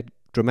doesn't do that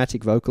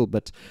dramatic vocal.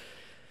 But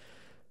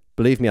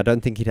believe me, I don't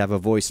think he'd have a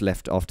voice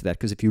left after that,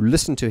 because if you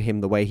listen to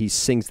him, the way he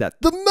sings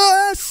that, the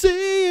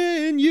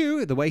mercy in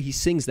you, the way he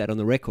sings that on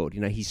the record,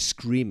 you know, he's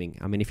screaming.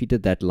 I mean, if he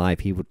did that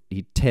live, he'd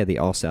tear the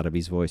arse out of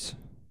his voice.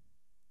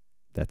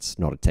 That's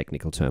not a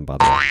technical term, by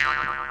the way.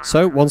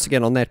 So, once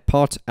again, on that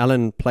part,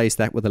 Alan plays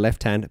that with the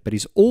left hand, but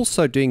he's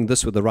also doing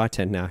this with the right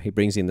hand now. He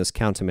brings in this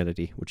counter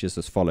melody, which is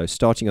as follows,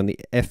 starting on the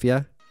F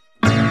here.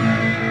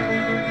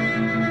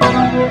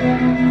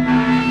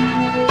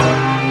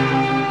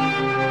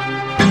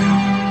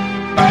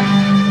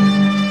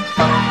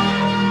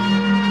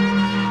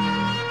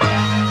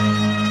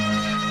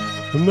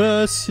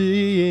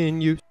 Mercy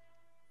in you.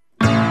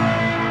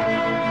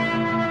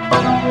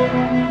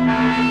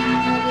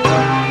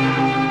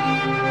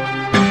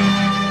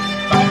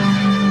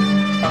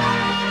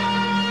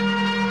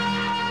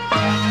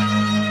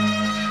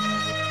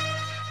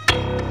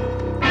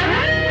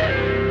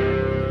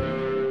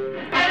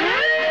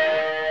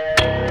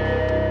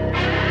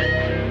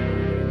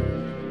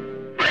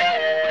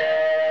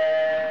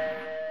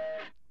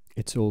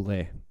 It's all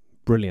there.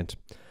 Brilliant.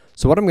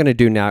 So what I'm going to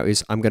do now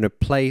is I'm going to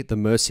play the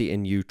Mercy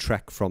in You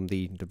track from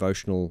the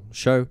devotional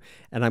show,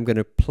 and I'm going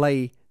to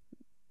play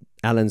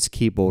Alan's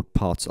keyboard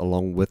parts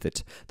along with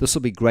it. This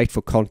will be great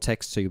for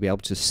context, so you'll be able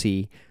to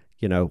see,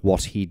 you know,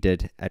 what he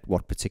did at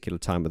what particular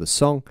time of the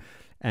song.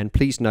 And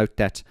please note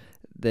that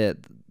the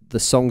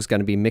song's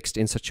going to be mixed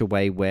in such a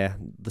way where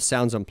the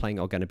sounds I'm playing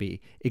are going to be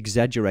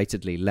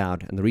exaggeratedly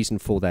loud, and the reason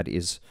for that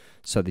is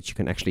so that you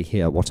can actually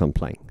hear what I'm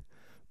playing.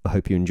 I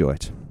hope you enjoy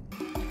it.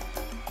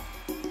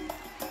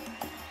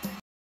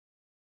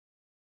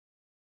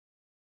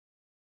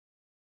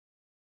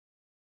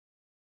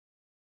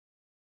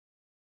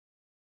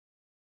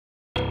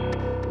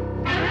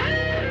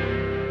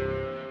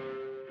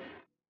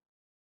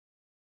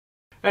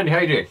 Andy, how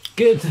you doing?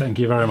 Good, thank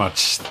you very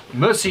much.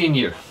 Mercy in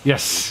You.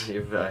 Yes.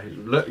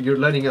 You're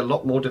learning a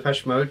lot more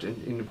Depeche Mode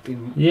in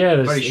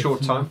a very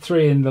short time.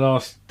 3 in the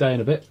last day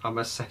and a bit. I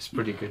must say it's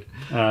pretty good.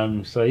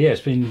 So yeah,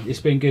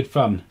 it's been good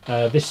fun.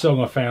 This song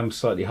I found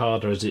slightly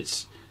harder as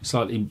it's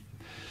slightly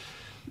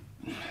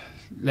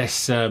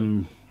less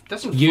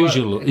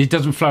usual. It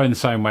doesn't flow in the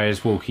same way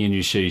as Walking in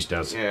Your Shoes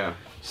does. Yeah.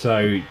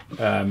 So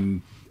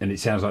and it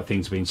sounds like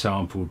things have been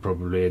sampled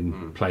probably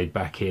and played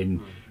back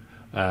in.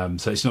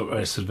 So it's not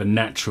a sort of a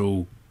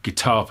natural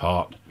guitar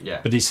part. Yeah.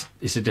 But it's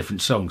a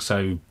different song,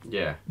 so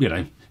yeah, you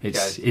know,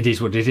 it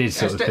is what it is.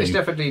 Sort of thing. It's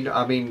definitely.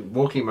 I mean,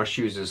 "Walking in My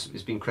Shoes" is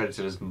been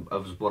credited as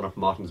one of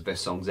Martin's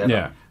best songs ever.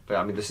 Yeah. But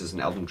I mean, this is an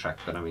album track.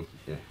 But I mean,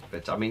 yeah.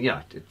 But I mean,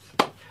 yeah.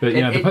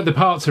 But the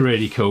parts are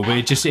really cool. But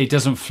it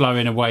doesn't flow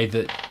in a way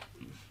that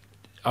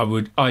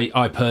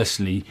I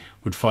personally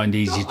would find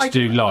easy to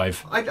do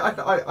live.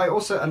 I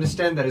also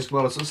understand that as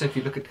well. It's also, if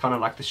you look at kind of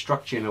like the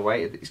structure in a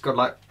way, it's got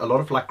like a lot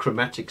of like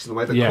chromatics in the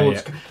way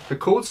the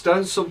chords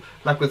don't sort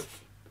like with.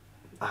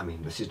 I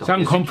mean, this is not. It's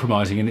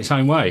uncompromising in its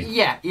own way.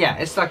 Yeah,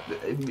 it's like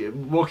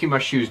 "Walking My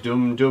Shoes,"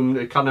 dum dum.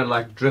 It kind of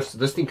like drifts.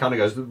 This thing kind of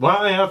goes, "Why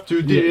I have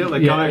to deal,"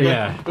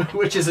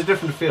 which is a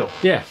different feel.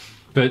 Yeah,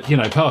 but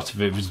part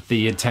of it was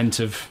the intent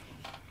of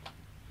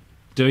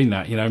doing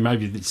that.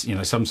 Maybe it's,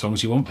 some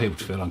songs you want people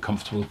to feel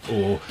uncomfortable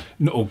or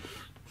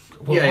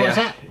what was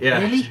that?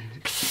 Yeah. Really?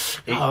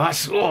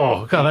 That's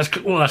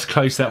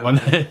close, that one.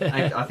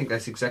 I think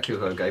that's exactly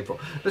what I'm going for.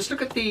 Let's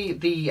look at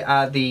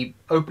the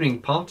opening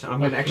part. I'm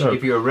going to actually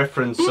give you a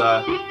reference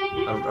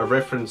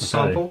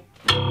sample.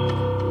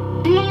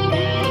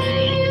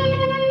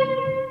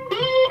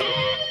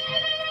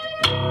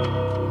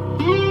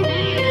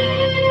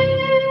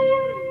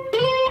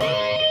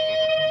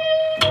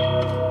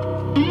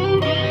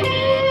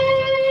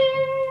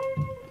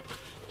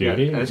 Yeah,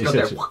 and it's got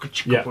that.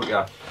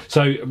 Yeah.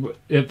 So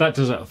that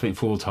does it, I think,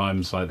 4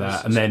 times like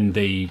that, and then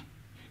the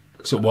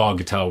sort of wire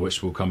guitar,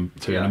 which we'll come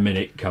to in a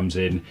minute, comes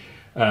in,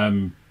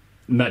 and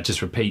that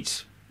just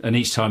repeats. And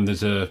each time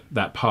there's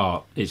that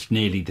part, it's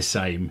nearly the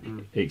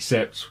same,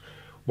 except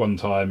one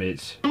time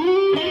it's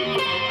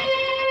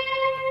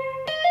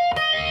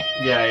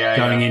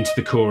going into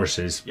the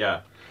choruses.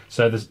 Yeah.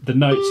 So the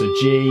notes are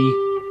G,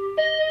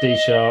 D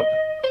sharp,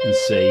 and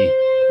C,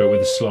 but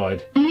with a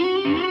slide.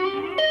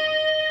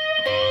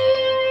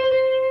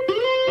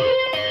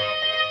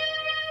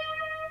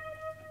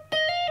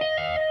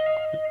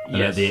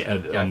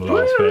 On the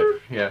last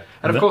bit. Yeah,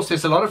 and of course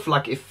there's a lot of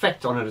like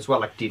effect on it as well,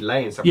 like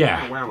delay and stuff.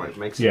 Yeah, wow, it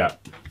makes it. Yeah,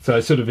 so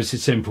it's a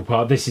simple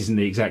part. This isn't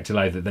the exact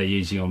delay that they're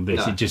using on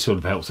this. No. It just sort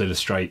of helps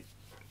illustrate.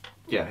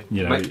 Yeah,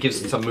 it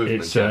gives it some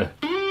movement.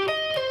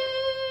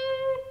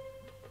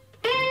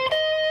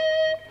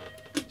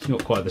 It's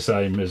not quite the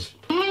same as.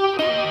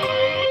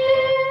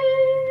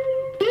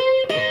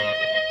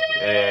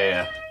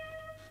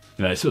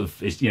 This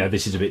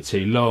is a bit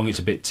too long. It's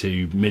a bit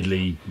too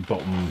middly,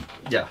 bottom,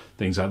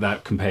 things like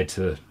that compared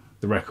to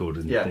the record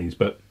and things.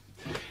 But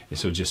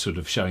it's just sort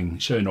of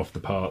showing off the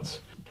parts.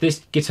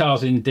 This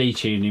guitar's in D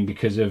tuning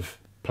because of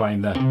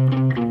playing the.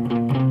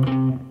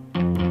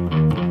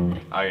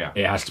 Oh yeah.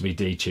 It has to be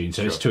D tuned,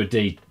 so it's to a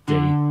D.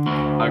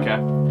 Okay.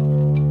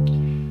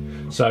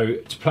 So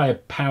to play a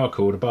power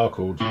chord, a bar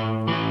chord,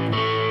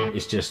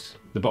 it's just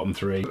the bottom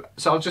 3.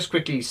 So I'll just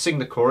quickly sing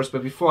the chorus,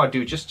 but before I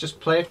do, just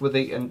play it with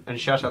and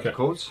shout out the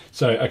chords.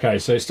 So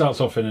it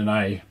starts off in an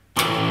A,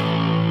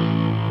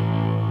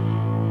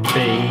 B,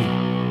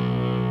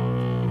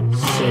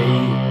 C,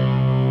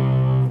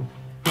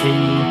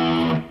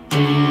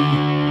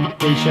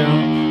 D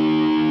sharp,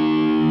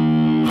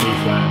 D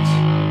flat.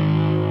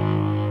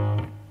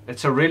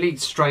 It's a really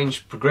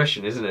strange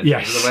progression, isn't it?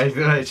 Yes. The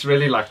way it's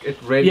really like it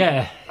really.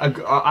 Yeah.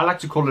 I like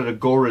to call it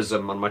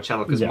agorism on my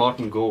channel because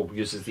Martin Gore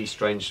uses these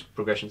strange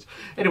progressions.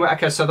 Anyway,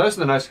 okay, so those are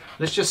the notes.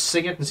 Let's just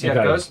sing it and see how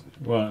it goes.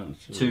 1,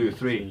 2,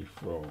 3,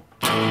 4.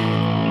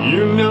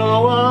 You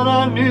know what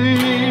I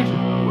need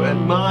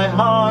when my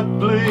heart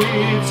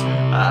bleeds.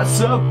 I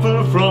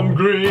suffer from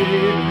greed,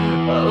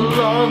 a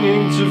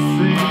longing to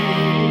feed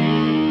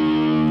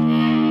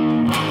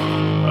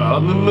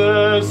on the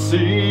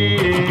mercy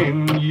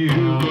in you,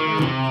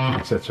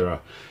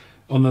 etc.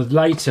 On the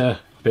later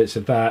bits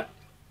of that,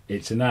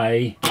 it's an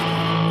A.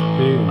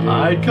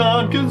 I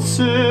can't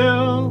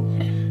conceal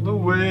the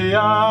way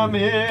I'm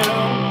here,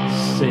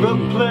 the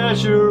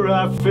pleasure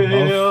I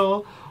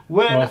feel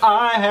when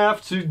I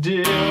have to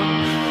deal.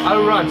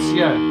 Oh right,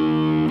 yeah.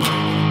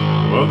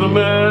 Well, the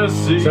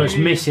mercy. So it's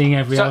missing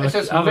every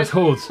other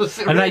chords,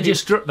 and they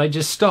just stop. They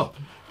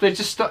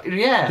just stop.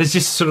 Yeah. There's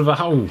just sort of a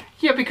hole.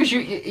 Yeah, because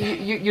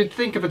you'd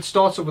think if it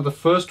starts off with the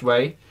first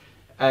way,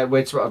 where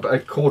it's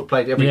a chord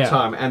played every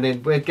time, and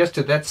then when it gets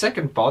to that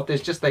second part, they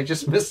just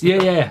miss.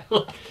 Yeah.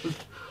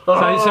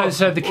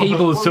 So the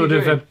keyboards sort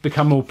of have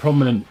become more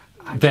prominent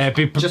there.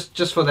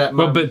 Just for that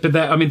moment. Well, but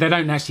I mean, they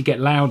don't actually get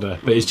louder,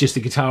 but it's just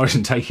the guitar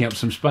isn't taking up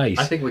some space.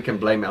 I think we can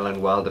blame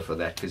Alan Wilder for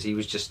that because he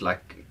was just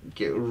like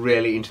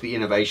really into the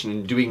innovation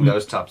and doing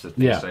those types of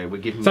things. Yeah. So we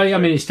give him. So I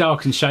mean, it's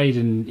dark and shade,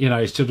 and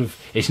it's sort of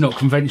it's not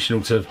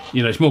conventional to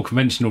it's more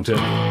conventional to.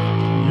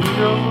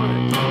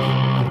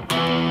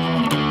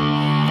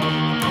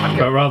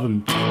 But rather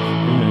than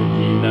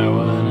you know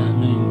what I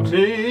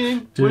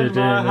mean. With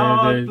my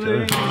heart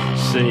bleeds.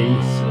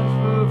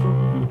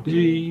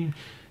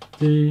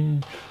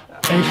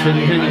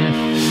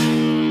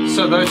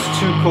 So those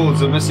 2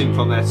 chords are missing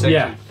from that section.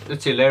 Yeah.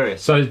 That's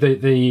hilarious. So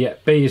the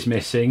B is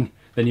missing,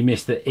 then you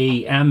miss the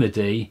E and the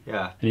D.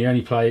 Yeah. And you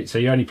only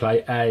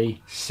play A,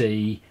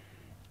 C,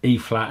 E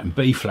flat and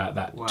B flat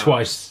that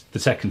twice the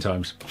second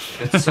times.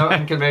 It's so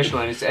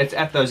unconventional, and it's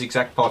at those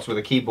exact parts where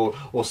the keyboard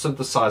or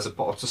synthesizer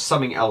parts or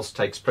something else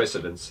takes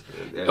precedence.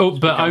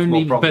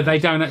 But they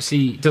don't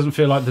actually. It doesn't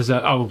feel like there's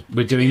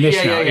we're doing this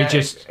now. Yeah.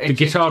 The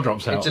guitar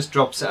drops out. It just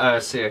drops.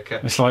 Okay.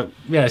 It's like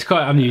it's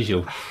quite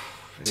unusual.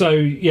 So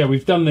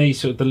we've done the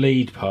sort of the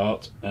lead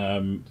part,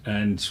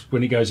 and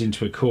when it goes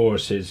into a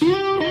choruses.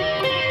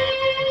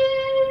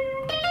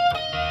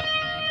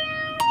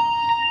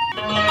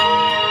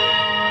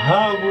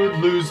 I would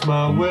lose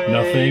my way.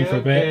 Nothing for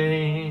a bit.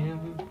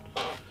 Again,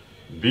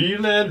 be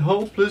led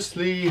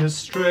hopelessly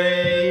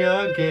astray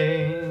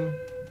again,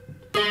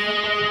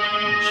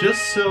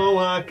 just so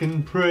I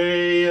can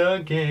pray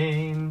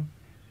again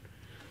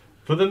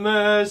for the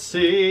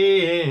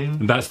mercy.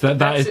 And that's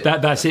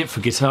it for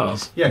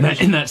guitars. Yeah,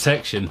 in that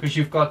section. Because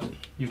you've got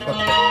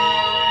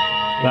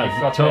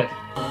That's top.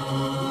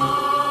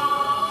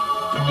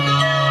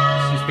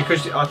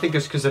 I think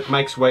it's because it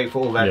makes way for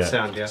all that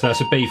sound. Yeah. So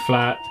that's a B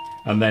flat.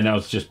 And then I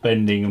was just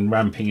bending and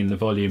ramping in the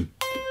volume.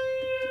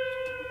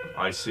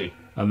 I see.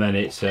 And then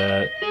it's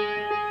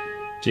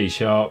G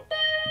sharp,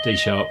 D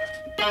sharp,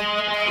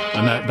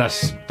 and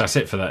that's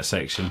it for that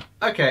section.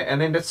 Okay,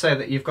 and then let's say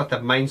that you've got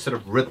that main sort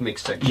of rhythmic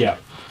section. Yeah.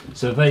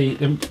 So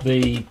when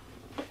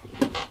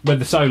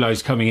the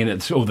solo's coming in,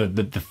 or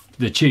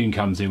the tune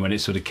comes in when it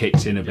sort of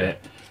kicks in a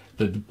bit.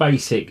 The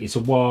basic, it's a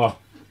wah.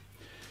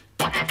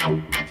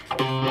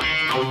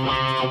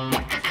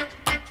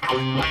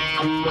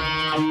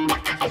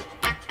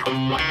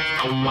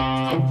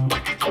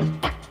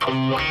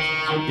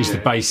 Is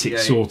the basic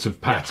sort of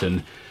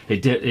pattern.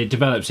 It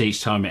develops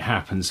each time it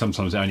happens.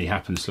 Sometimes it only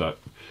happens like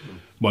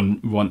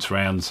once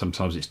round,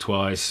 sometimes it's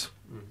twice,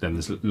 then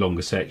there's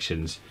longer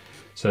sections.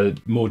 So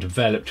more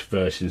developed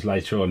versions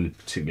later on,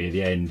 particularly at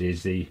the end,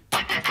 is the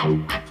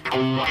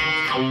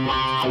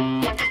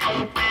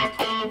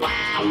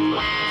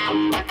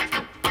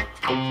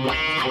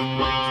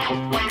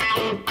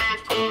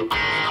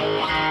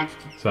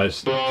so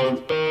it's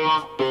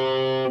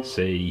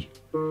C,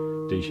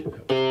 D,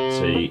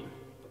 C,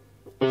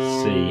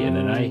 C and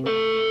an A,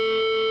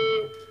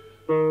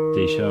 D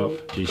sharp,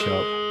 G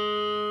sharp.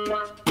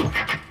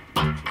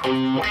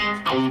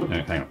 No,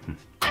 hang on.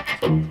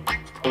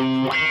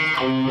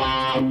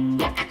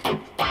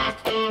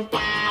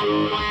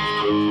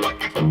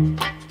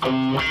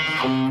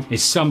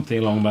 It's something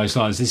along those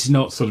lines. This is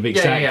not sort of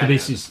exact, but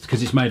this is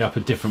because it's made up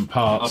of different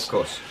parts. Of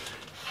course.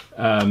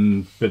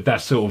 But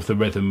that's sort of the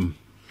rhythm.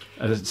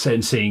 And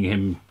seeing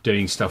him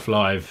doing stuff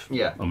live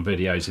on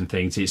videos and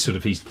things, it's sort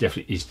of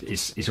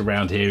it's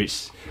around here.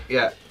 It's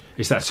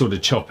that sort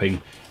of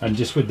chopping, and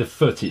just with the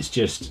foot, it's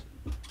just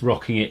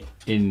rocking it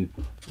in.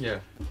 Yeah.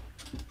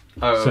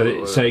 So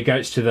it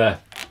goes to the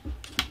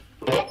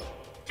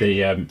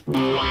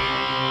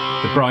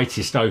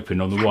brightest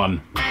open on the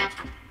 1,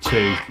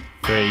 2,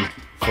 3,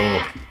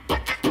 4.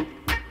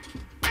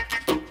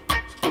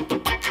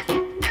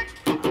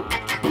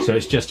 So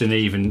it's just an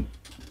even.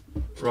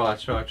 Right.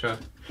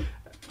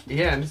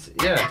 Yeah, and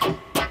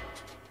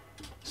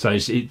So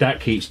that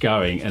keeps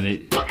going, and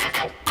it.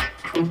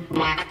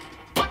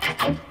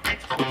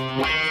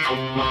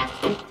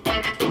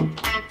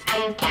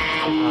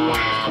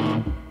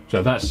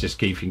 So that's just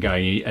keeping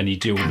going, and you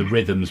do all the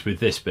rhythms with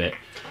this bit.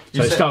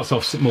 So it starts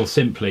off more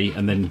simply,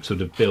 and then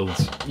sort of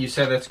builds. You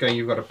say that's going.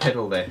 You've got a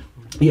pedal there.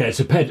 Yeah, it's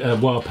a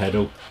wah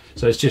pedal.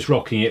 So it's just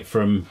rocking it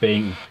from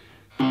being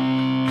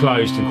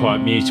closed and quite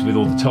muted with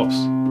all the tops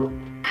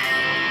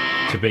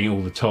to being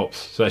all the tops.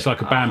 So it's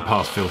like a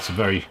bandpass filter,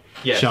 very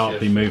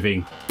sharply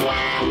moving. So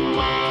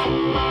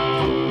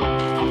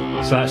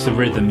that's the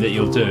rhythm that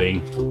you're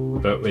doing,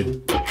 but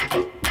with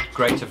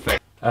great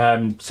effect.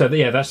 So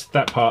that's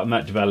that part, and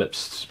that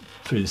develops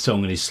through the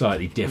song and is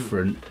slightly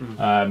different.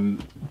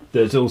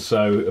 There's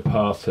also a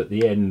part at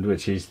the end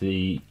which is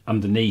the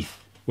underneath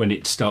when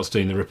it starts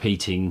doing the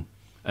repeating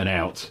and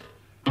out.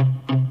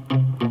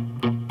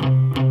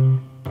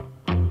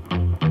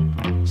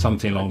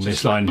 Something along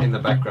this line. In the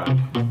background.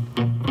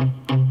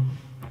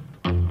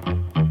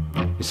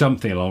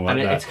 Something along like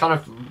that. It's kind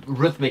of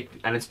rhythmic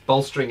and it's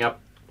bolstering up.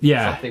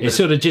 Yeah, it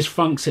sort of just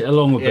funks it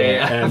along a bit.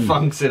 Yeah,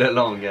 funks it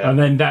along, And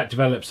then that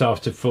develops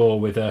after 4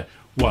 with a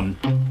 1.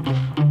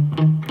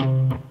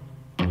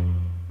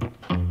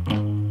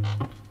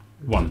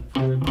 1.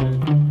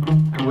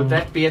 And would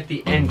that be at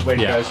the end where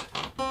it goes?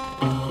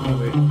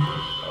 Oh,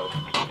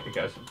 it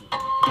goes.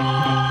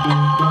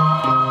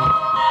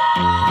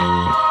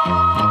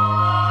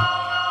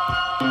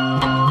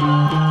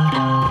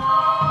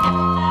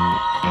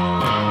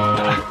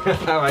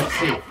 Oh, I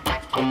see.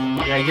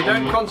 Yeah, you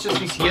don't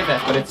consciously hear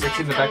that, but it's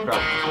in the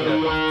background.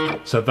 Yeah.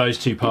 So those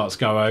two parts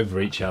go over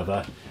each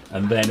other,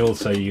 and then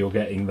also you're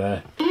getting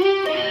the.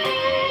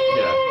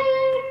 Yeah.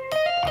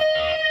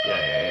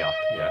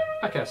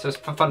 Okay, so it's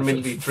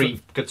fundamentally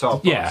 3 guitar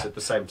parts at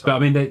the same time. But I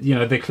mean,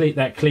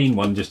 that clean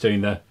one just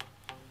doing the.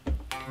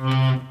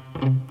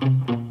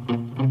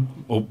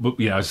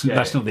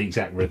 That's not the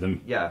exact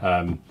rhythm.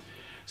 Yeah.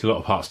 It's a lot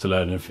of parts to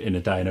learn in a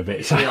day and a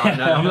bit. So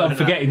I'm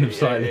forgetting them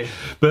slightly.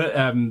 But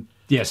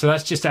yeah, so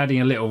that's just adding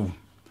a little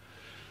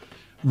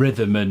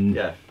rhythm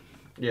and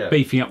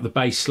beefing up the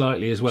bass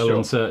slightly as well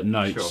on certain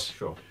notes.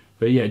 Sure.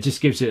 But yeah, it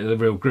just gives it a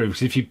real groove.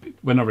 Because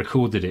when I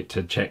recorded it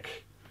to check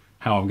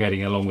how I'm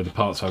getting along with the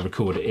parts, I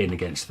record it in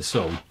against the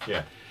song.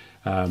 Yeah.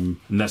 And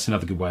that's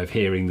another good way of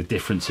hearing the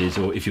differences,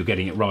 or if you're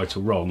getting it right or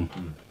wrong.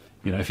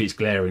 You know, if it's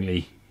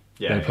glaringly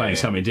they're playing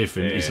something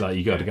different, it's like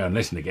you got to go and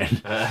listen again.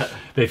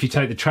 But if you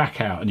take the track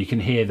out and you can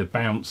hear the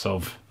bounce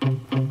of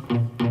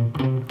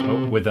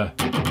with a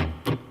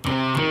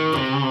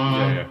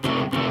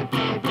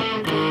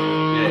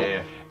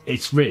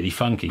it's really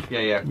funky.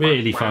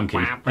 Really funky.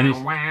 And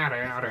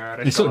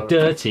it's sort of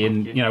dirty,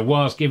 and you know,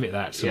 wires give it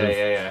that sort of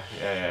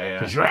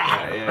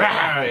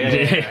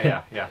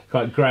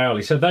quite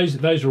growly. So those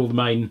are all the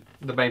main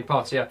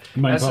parts.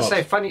 Main parts. I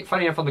say, funny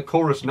enough, on the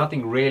chorus,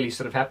 nothing really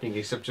sort of happening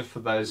except just for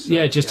those.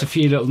 Just a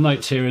few little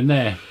notes here and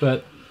there,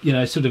 but you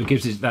know, it sort of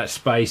gives it that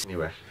space.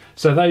 Anyway.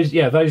 So those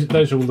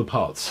are all the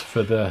parts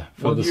for the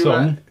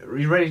song. Are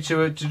you ready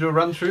to do a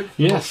run through?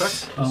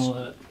 Yes.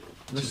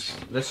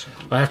 Let's.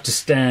 I have to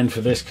stand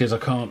for this because I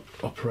can't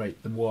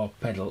operate the wah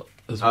pedal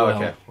as well.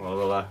 Okay. Well,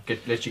 we'll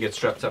let you get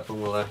strapped up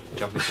and we'll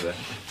jump into that.